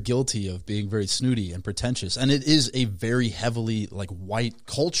we're very guilty of being very snooty and pretentious. And it is a very heavily like white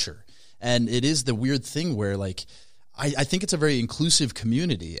culture. And it is the weird thing where like, I think it's a very inclusive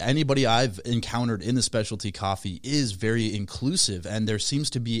community. Anybody I've encountered in the specialty coffee is very inclusive. And there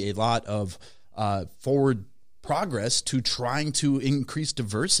seems to be a lot of forward progress to trying to increase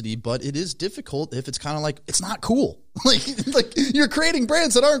diversity, but it is difficult if it's kind of like, it's not cool. like you're creating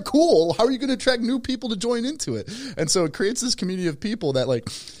brands that aren't cool. How are you going to attract new people to join into it? And so it creates this community of people that like,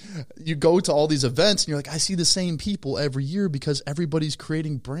 you go to all these events and you're like, I see the same people every year, because everybody's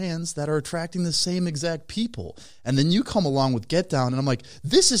creating brands that are attracting the same exact people. And then you come along with Get Down and I'm like,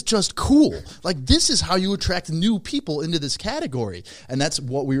 this is just cool. Like, this is how you attract new people into this category. And that's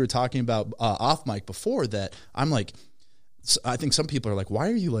what we were talking about off mic before, that I'm like, I think some people are like, why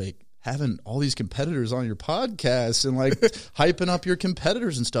are you like having all these competitors on your podcast and like hyping up your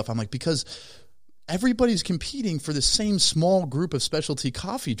competitors and stuff? I'm like, because everybody's competing for the same small group of specialty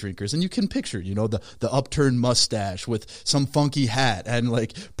coffee drinkers. And you can picture, the upturned mustache with some funky hat and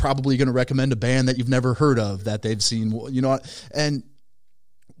like probably going to recommend a band that you've never heard of that they've seen, and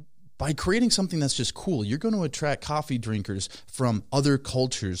by creating something that's just cool, you're going to attract coffee drinkers from other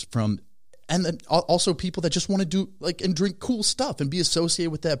cultures, and then also people that just want to do like and drink cool stuff and be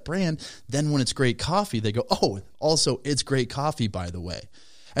associated with that brand. Then when it's great coffee, they go, oh, also it's great coffee, by the way.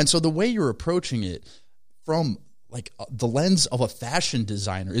 And so the way you're approaching it from the lens of a fashion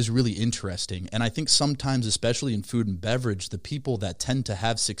designer is really interesting. And I think sometimes, especially in food and beverage, the people that tend to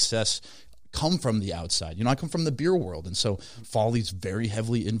have success come from the outside. You know, I come from the beer world. And so Folly's very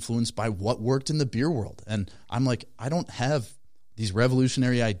heavily influenced by what worked in the beer world. And I'm like, I don't have these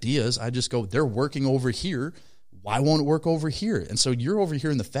revolutionary ideas. I just go, they're working over here. Why won't it work over here? And so you're over here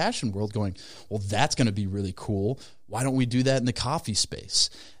in the fashion world going, well, that's going to be really cool. Why don't we do that in the coffee space?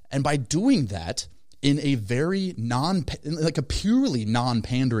 And by doing that, in a very a purely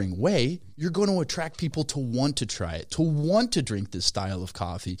non-pandering way, you're going to attract people to want to try it, to want to drink this style of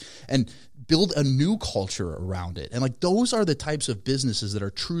coffee and build a new culture around it. And like, those are the types of businesses that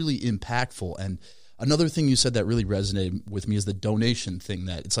are truly impactful. And another thing you said that really resonated with me is the donation thing.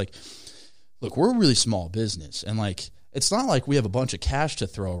 That it's like, look, we're a really small business, and like, it's not like we have a bunch of cash to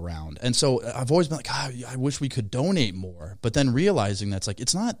throw around. And so I've always been like, I wish we could donate more. But then realizing that's like,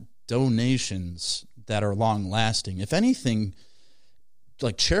 it's not donations that are long lasting. If anything,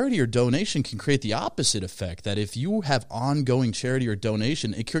 like, charity or donation can create the opposite effect, that if you have ongoing charity or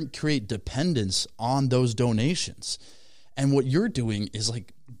donation, it can create dependence on those donations. And what you're doing is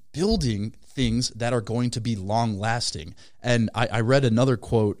like building things that are going to be long lasting. And I read another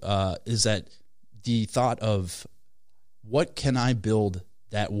quote, is that the thought of, what can I build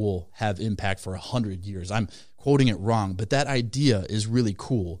that will have impact for 100 years? I'm quoting it wrong, but that idea is really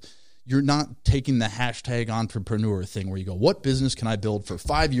cool. You're not taking the hashtag entrepreneur thing where you go, what business can I build for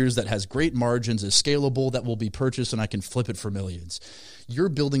 5 years that has great margins, is scalable, that will be purchased, and I can flip it for millions? You're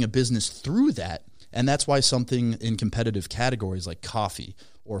building a business through that. And that's why something in competitive categories like coffee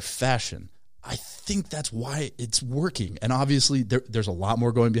or fashion, I think that's why it's working. And obviously there's a lot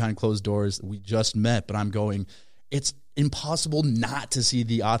more going behind closed doors that we just met, but I'm going, it's impossible not to see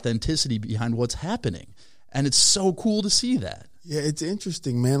the authenticity behind what's happening. And it's so cool to see that. Yeah, it's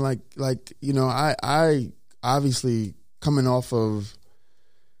interesting, man. Like, you know, I obviously, coming off of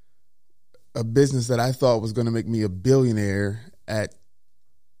a business that I thought was going to make me a billionaire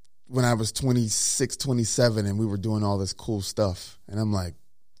when I was 26, 27, and we were doing all this cool stuff. And I'm like,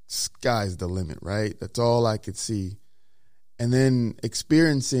 sky's the limit, right? That's all I could see. And then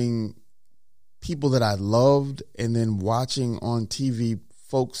experiencing people that I loved, and then watching on TV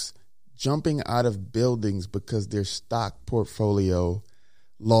folks jumping out of buildings because their stock portfolio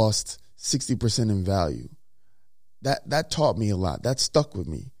lost 60% in value. That taught me a lot. That stuck with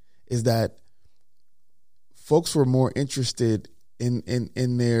me, is that folks were more interested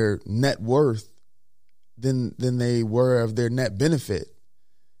in their net worth than they were of their net benefit,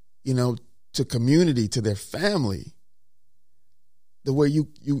 you know, to community, to their family. The way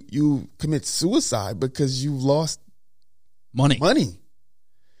you commit suicide because you lost money.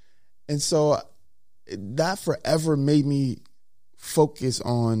 And so that forever made me focus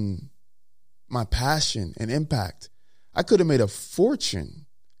on my passion and impact. I could have made a fortune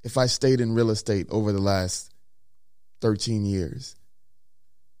if I stayed in real estate over the last 13 years.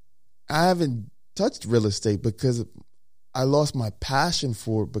 I haven't touched real estate because I lost my passion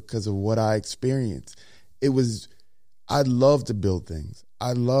for it because of what I experienced. I love to build things.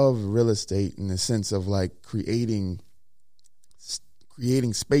 I love real estate in the sense of like creating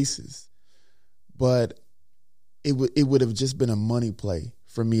spaces, but it would have just been a money play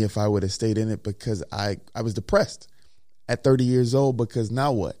for me if I would have stayed in it, because I was depressed at 30 years old, because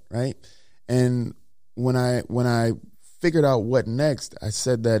now what, right? And when I figured out what next, I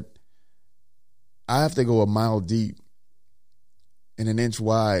said that I have to go a mile deep and an inch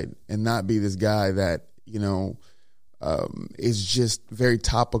wide and not be this guy that, you know, is just very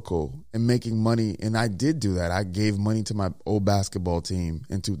topical and making money. And I did do that. I gave money to my old basketball team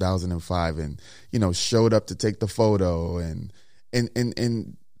in 2005 and, you know, showed up to take the photo and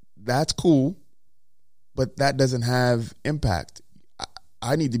that's cool, but that doesn't have impact.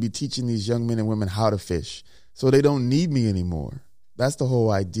 I need to be teaching these young men and women how to fish so they don't need me anymore. That's the whole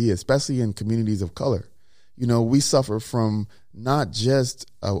idea, especially in communities of color. You know, we suffer from not just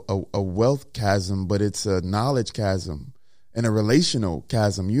a wealth chasm, but it's a knowledge chasm and a relational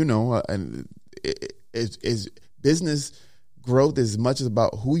chasm, you know, and is business growth as much as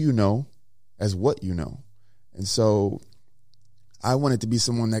about who you know as what you know. And so I wanted to be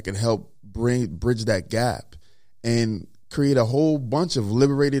someone that could help bridge that gap and create a whole bunch of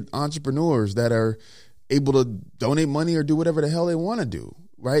liberated entrepreneurs that are able to donate money or do whatever the hell they want to do.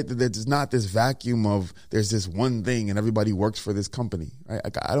 Right? There's not this vacuum of there's this one thing and everybody works for this company. Right?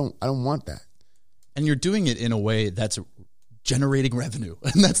 I don't want that. And you're doing it in a way that's generating revenue.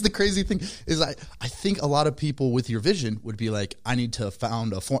 And that's the crazy thing, is I think a lot of people with your vision would be like, I need to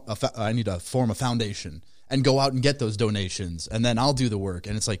form a foundation and go out and get those donations, and then I'll do the work.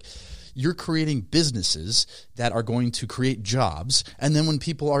 And it's like, you're creating businesses that are going to create jobs. And then when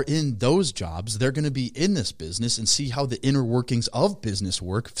people are in those jobs, they're going to be in this business and see how the inner workings of business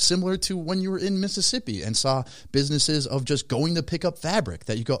work, similar to when you were in Mississippi and saw businesses of just going to pick up fabric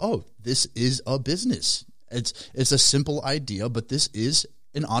that you go, oh, this is a business. It's a simple idea, but this is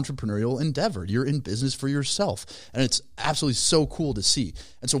an entrepreneurial endeavor. You're in business for yourself, and it's absolutely so cool to see.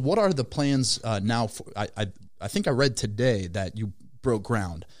 And so what are the plans now? I think I read today that you broke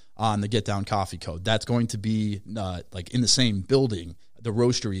ground on the Get Down Coffee Code. That's going to be like in the same building the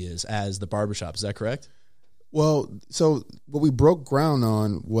roastery is as the barbershop. Is that correct? Well, so what we broke ground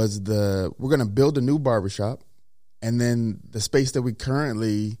on was we're going to build a new barbershop, and then the space that we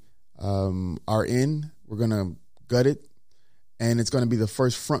currently are in, we're going to gut it. And it's going to be the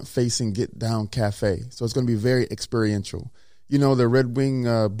first front-facing Get Down cafe. So it's going to be very experiential. You know, the Red Wing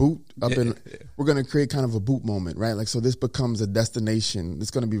boot up in, we're going to create kind of a boot moment, right? Like, so this becomes a destination. It's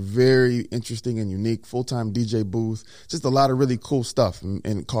going to be very interesting and unique. Full-time DJ booth, just a lot of really cool stuff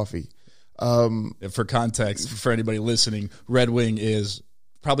in coffee. For context, for anybody listening, Red Wing is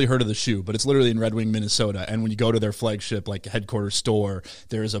probably heard of the shoe, but it's literally in Red Wing, Minnesota. And when you go to their flagship, like headquarters store,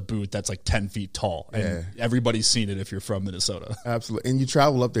 there is a booth that's like 10 feet tall. And everybody's seen it if you're from Minnesota. Absolutely. And you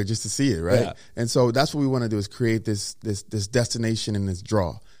travel up there just to see it, right? Yeah. And so that's what we want to do is create this destination and this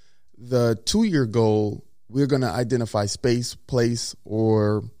draw. The 2-year goal, we're going to identify space, place,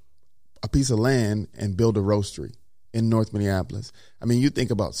 or a piece of land and build a roastery in North Minneapolis. I mean, you think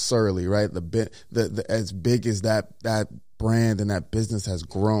about Surly, right? The as big as that brand and that business has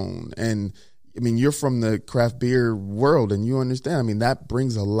grown. And I mean, you're from the craft beer world and you understand. I mean, that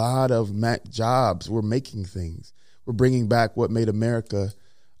brings a lot of jobs. We're making things. We're bringing back what made America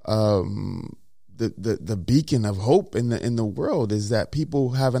the beacon of hope in the world, is that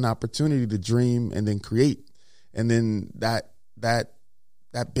people have an opportunity to dream and then create. And then that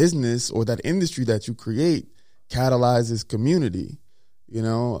business or that industry that you create catalyzes community, you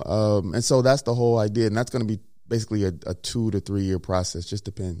know? And so that's the whole idea. And that's going to be basically a 2 to 3 year process, just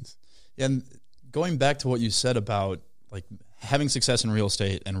depends. Yeah, and going back to what you said about like having success in real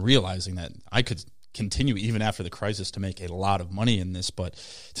estate and realizing that I could continue even after the crisis to make a lot of money in this, but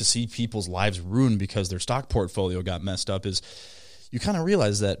to see people's lives ruined because their stock portfolio got messed up, is you kind of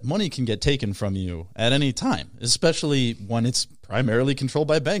realize that money can get taken from you at any time, especially when it's primarily controlled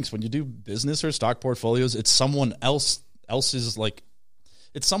by banks. When you do business or stock portfolios, it's someone else's like,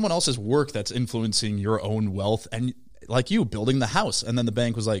 it's someone else's work that's influencing your own wealth, and like you building the house, and then the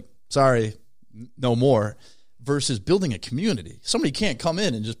bank was like, sorry, no more, versus building a community. Somebody can't come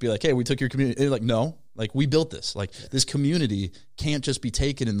in and just be like, hey, we took your community. They're like, no, like we built this. Like this community can't just be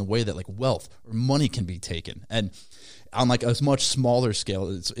taken in the way that like wealth or money can be taken. And on like a much smaller scale,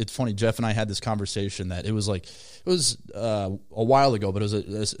 it's funny, Jeff and I had this conversation that it was a while ago, but it was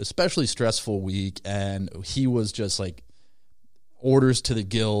a especially stressful week, and he was just like, orders to the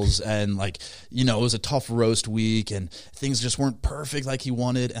gills, and like, you know, it was a tough roast week and things just weren't perfect like he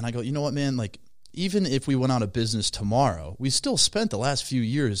wanted. And I go, you know what, man, like even if we went out of business tomorrow, we still spent the last few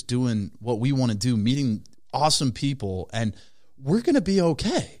years doing what we want to do, meeting awesome people, and we're going to be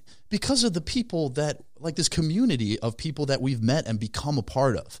okay because of the people that, like this community of people that we've met and become a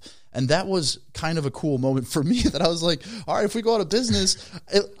part of. And that was kind of a cool moment for me, that I was like, all right, if we go out of business,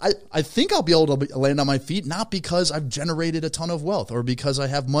 I think I'll be able to land on my feet, not because I've generated a ton of wealth or because I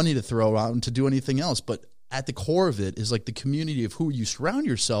have money to throw around to do anything else, but at the core of it is like the community of who you surround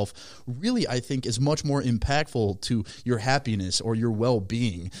yourself really, I think, is much more impactful to your happiness or your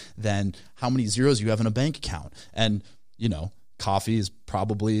well-being than how many zeros you have in a bank account. And, you know, coffee is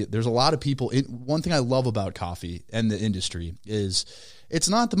probably, there's a lot of people. One thing I love about coffee and the industry is it's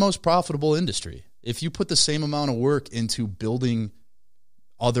not the most profitable industry. If you put the same amount of work into building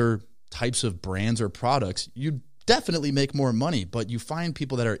other types of brands or products, you definitely make more money. But you find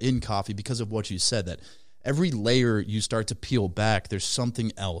people that are in coffee because of what you said, that every layer you start to peel back, there's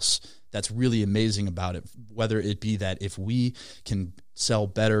something else that's really amazing about it, whether it be that if we can sell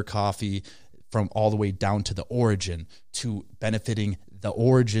better coffee from all the way down to the origin, to benefiting the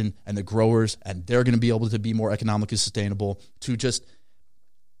origin and the growers, and they're going to be able to be more economically sustainable, to just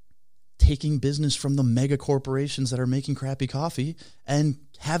taking business from the mega corporations that are making crappy coffee and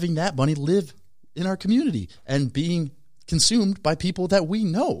having that money live in our community and being consumed by people that we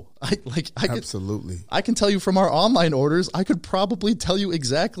know. Absolutely. I can tell you from our online orders, I could probably tell you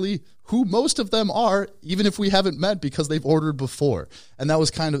exactly who most of them are, even if we haven't met, because they've ordered before. And that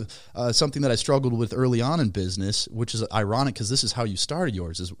was kind of something that I struggled with early on in business, which is ironic because this is how you started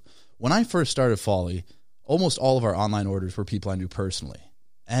yours. Is when I first started Folly, almost all of our online orders were people I knew personally.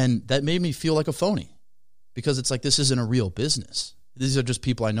 And that made me feel like a phony, because it's like, this isn't a real business. These are just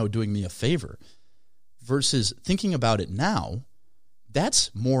people I know doing me a favor. Versus thinking about it now,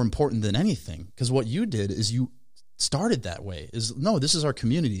 that's more important than anything. Because what you did is you started that way. No, this is our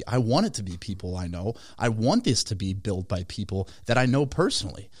community. I want it to be people I know. I want this to be built by people that I know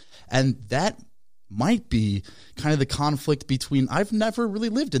personally. And that might be kind of the conflict between, I've never really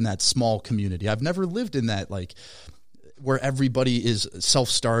lived in that small community. I've never lived in that, like, where everybody is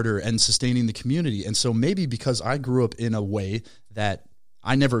self-starter and sustaining the community. And so maybe because I grew up in a way that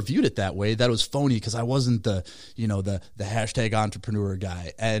I never viewed it that way, that was phony because I wasn't the hashtag entrepreneur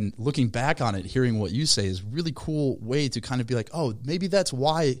guy. And looking back on it, hearing what you say is a really cool way to kind of be like, oh, maybe that's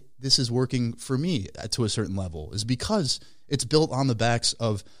why this is working for me to a certain level, is because it's built on the backs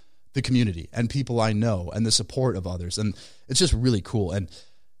of the community and people I know and the support of others. And it's just really cool. And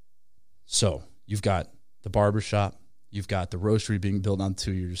so you've got the barbershop, you've got the roastery being built on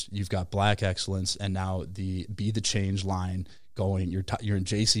 2 years, you've got Black Excellence, and now the Be the Change line going. You're in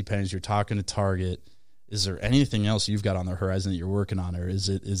JCPenney's, you're talking to Target. Is there anything else you've got on the horizon that you're working on, or is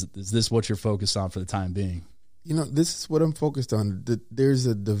this what you're focused on for the time being? This is what I'm focused on. There's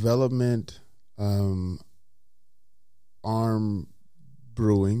a development arm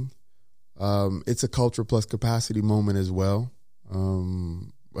brewing. It's a culture plus capacity moment as well.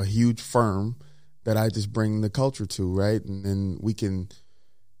 A huge firm that I just bring the culture to, right? And then we can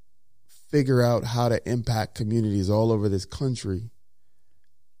figure out how to impact communities all over this country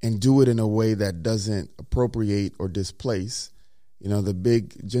and do it in a way that doesn't appropriate or displace. The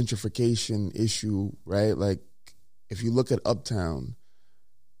big gentrification issue, right? Like, if you look at Uptown,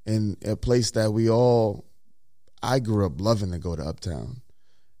 and a place that I grew up loving to go to Uptown,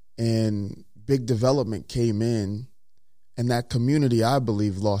 and big development came in, and that community, I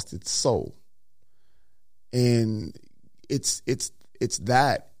believe, lost its soul. And it's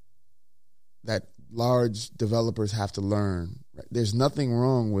that large developers have to learn. Right? There's nothing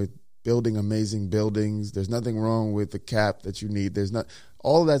wrong with building amazing buildings. There's nothing wrong with the cap that you need.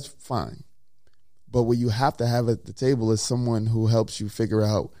 All of that's fine. But what you have to have at the table is someone who helps you figure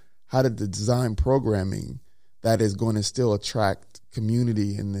out how to design programming that is going to still attract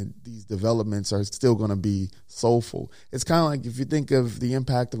community, and these developments are still going to be soulful. It's kind of like if you think of the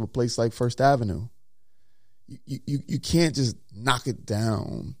impact of a place like First Avenue. You can't just knock it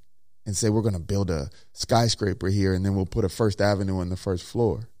down and say we're going to build a skyscraper here and then we'll put a First Avenue on the first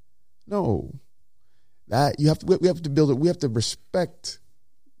floor. No, we have to build it. We have to respect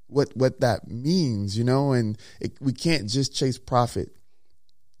what that means, and we can't just chase profit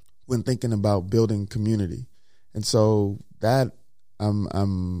when thinking about building community. And so that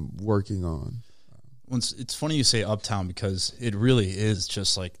I'm working on. It's funny you say Uptown, because it really is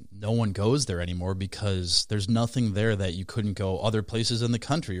just like no one goes there anymore, because there's nothing there that you couldn't go other places in the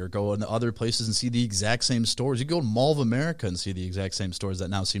country or go into other places and see the exact same stores. You go to Mall of America and see the exact same stores that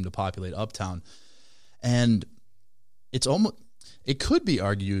now seem to populate Uptown. And it could be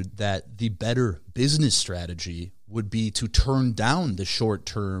argued that the better business strategy would be to turn down the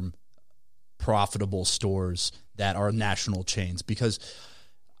short-term profitable stores that are national chains, because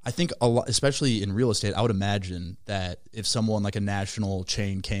I think a lot, especially in real estate, I would imagine that if someone like a national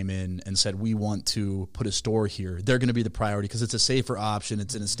chain came in and said, we want to put a store here, they're going to be the priority because it's a safer option.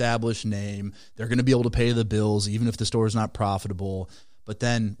 It's an established name. They're going to be able to pay the bills, even if the store is not profitable. But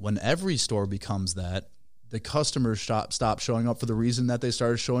then when every store becomes that, the customers stop showing up for the reason that they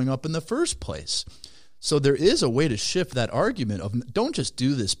started showing up in the first place. So there is a way to shift that argument of, don't just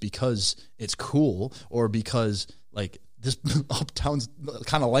do this because it's cool or because like this Uptown's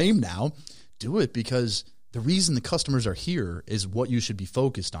kind of lame now. Do it because the reason the customers are here is what you should be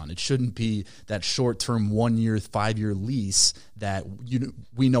focused on. It shouldn't be that short-term 1 year, 5 year lease that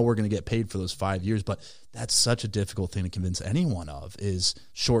we know we're going to get paid for those 5 years. But that's such a difficult thing to convince anyone of, is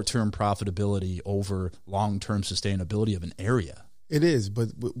short-term profitability over long-term sustainability of an area. It is, but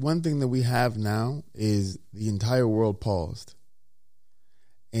one thing that we have now is the entire world paused.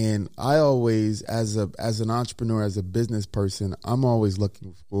 And I always, as an entrepreneur, as a business person, I'm always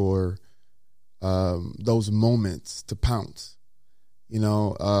looking for those moments to pounce.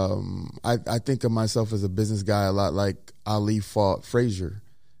 I think of myself as a business guy a lot like Ali fought Frazier.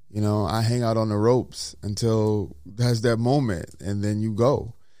 I hang out on the ropes until there's that moment, and then you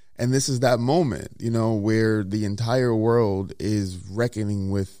go. And this is that moment, where the entire world is reckoning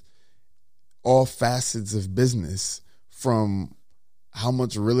with all facets of business, from how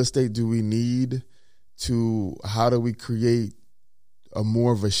much real estate do we need to how do we create a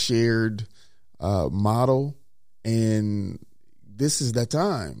more of a shared model. And this is that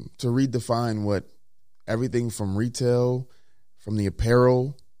time to redefine what everything from retail, from the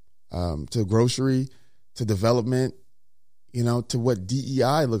apparel to grocery to development, to what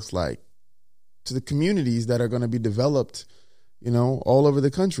DEI looks like, to the communities that are going to be developed, all over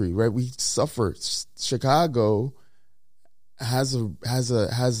the country, right? We suffer. Chicago has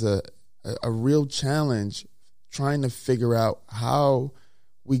a real challenge trying to figure out how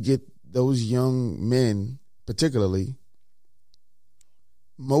we get those young men, particularly,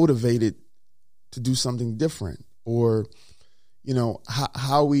 motivated to do something different, or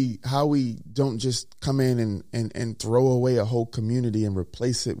how we don't just come in and throw away a whole community and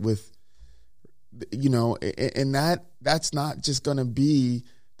replace it with, and that's not just going to be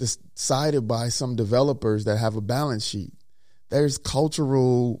decided by some developers that have a balance sheet. There's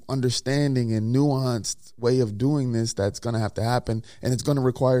cultural understanding and nuanced way of doing this that's going to have to happen, and it's going to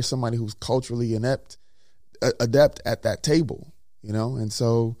require somebody who's culturally adept at that table, and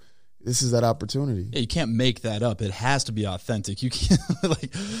so this is that opportunity. Yeah, you can't make that up. It has to be authentic. You can't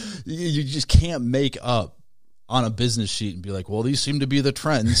you just can't make up on a business sheet and be like, well, these seem to be the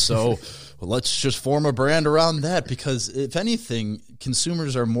trends, so let's just form a brand around that. Because if anything,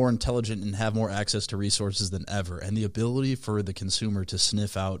 consumers are more intelligent and have more access to resources than ever. And the ability for the consumer to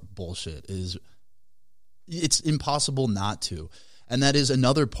sniff out bullshit it's impossible not to. And that is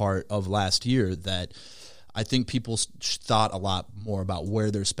another part of last year that I think people thought a lot more about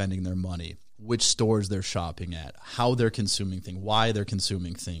where they're spending their money, which stores they're shopping at, how they're consuming things, why they're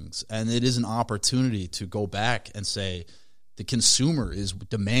consuming things. And it is an opportunity to go back and say, the consumer is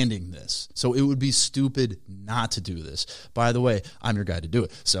demanding this. So it would be stupid not to do this. By the way, I'm your guy to do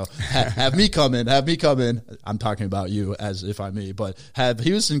it. So have me come in. I'm talking about you as if I'm me, but have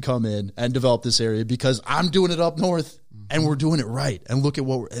Houston come in and develop this area because I'm doing it up north. And we're doing it right. And look at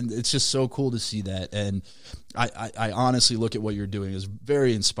and it's just so cool to see that. And I honestly look at what you're doing as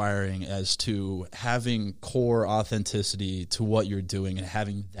very inspiring as to having core authenticity to what you're doing and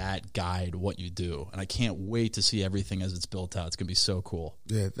having that guide what you do. And I can't wait to see everything as it's built out. It's going to be so cool.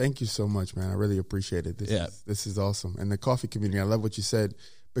 Yeah, thank you so much, man. I really appreciate it. This is awesome. And the coffee community, I love what you said,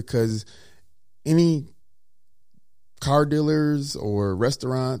 because any car dealers or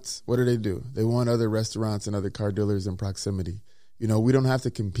restaurants, what do? They want other restaurants and other car dealers in proximity. We don't have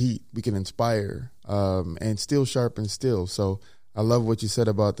to compete. We can inspire, and steel sharpens steel. So I love what you said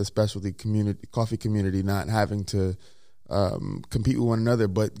about the specialty coffee community not having to compete with one another,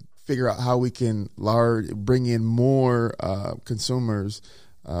 but figure out how we can bring in more consumers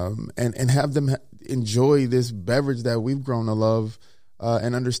and have them enjoy this beverage that we've grown to love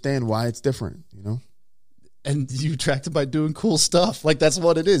and understand why it's different, And you attract it by doing cool stuff. Like, that's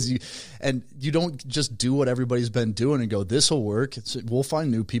what it is. You don't just do what everybody's been doing and go, this will work. We'll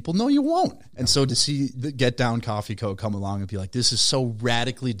find new people. No, you won't. And so to see the Get Down Coffee Co. come along and be like, this is so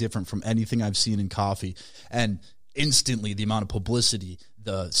radically different from anything I've seen in coffee. And instantly the amount of publicity,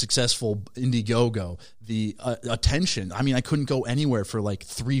 the successful Indiegogo, the attention. I mean, I couldn't go anywhere for like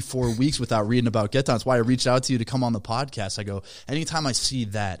 3-4 weeks without reading about Get Down. That's why I reached out to you to come on the podcast. I go, anytime I see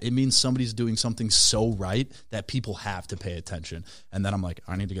that, it means somebody's doing something so right that people have to pay attention. And then I'm like,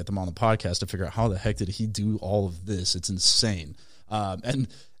 I need to get them on the podcast to figure out how the heck did he do all of this? It's insane. And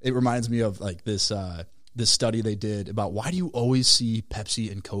it reminds me of like this study they did about why do you always see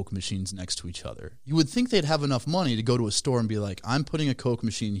Pepsi and Coke machines next to each other? You would think they'd have enough money to go to a store and be like, I'm putting a Coke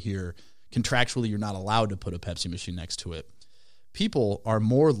machine here. Contractually, you're not allowed to put a Pepsi machine next to it. People are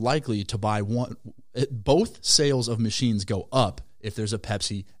more likely to buy one. Both sales of machines go up if there's a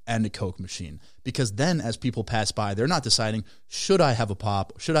Pepsi and a Coke machine, because then as people pass by, they're not deciding, should I have a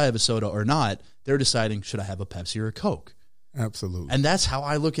pop, should I have a soda or not? They're deciding, should I have a Pepsi or a Coke? Absolutely. And that's how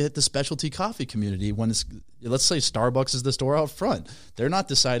I look at the specialty coffee community when let's say Starbucks is the store out front. They're not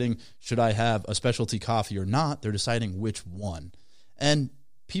deciding, should I have a specialty coffee or not? They're deciding which one. And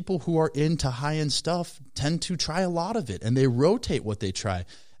people who are into high-end stuff tend to try a lot of it, and they rotate what they try.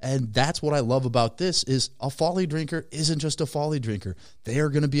 And that's what I love about this is a Folly drinker isn't just a Folly drinker. They are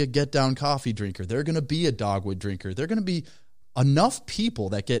going to be a Get Down Coffee drinker. They're going to be a Dogwood drinker. They're going to be enough people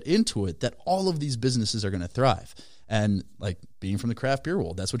that get into it that all of these businesses are going to thrive. And like being from the craft beer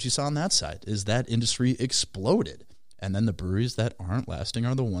world, that's what you saw on that side, is that industry exploded. And then the breweries that aren't lasting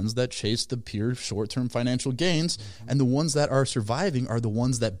are the ones that chase the pure short-term financial gains. Mm-hmm. And the ones that are surviving are the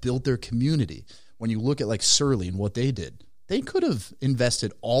ones that build their community. When you look at like Surly and what they did, they could have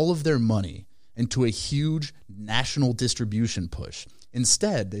invested all of their money into a huge national distribution push.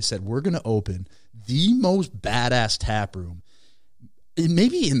 Instead, they said, we're going to open the most badass tap room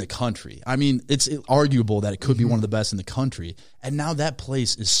maybe in the country. I mean, it's arguable that it could be one of the best in the country. And now that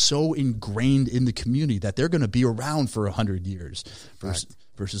place is so ingrained in the community that they're going to be around for 100 years.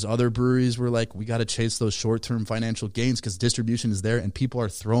 Versus other breweries were like, we got to chase those short-term financial gains because distribution is there and people are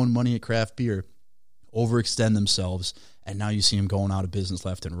throwing money at craft beer. overextend themselves, and now you see them going out of business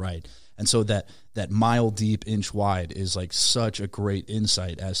left and right. And so that mile deep, inch wide is like such a great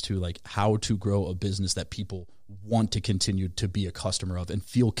insight as to like how to grow a business that people want to continue to be a customer of and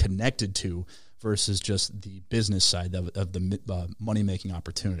feel connected to, versus just the business side of the money-making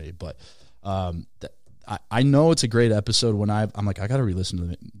opportunity. But I know it's a great episode when I'm like, I got to re-listen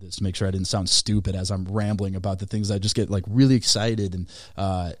to this to make sure I didn't sound stupid as I'm rambling about the things. I just get like really excited, and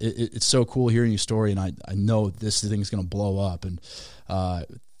it's so cool hearing your story, and I know this thing's going to blow up. And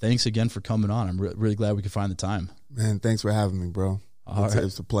thanks again for coming on. I'm really glad we could find the time. Man, thanks for having me, bro.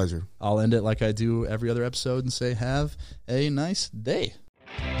 It's a pleasure. I'll end it like I do every other episode and say, have a nice day.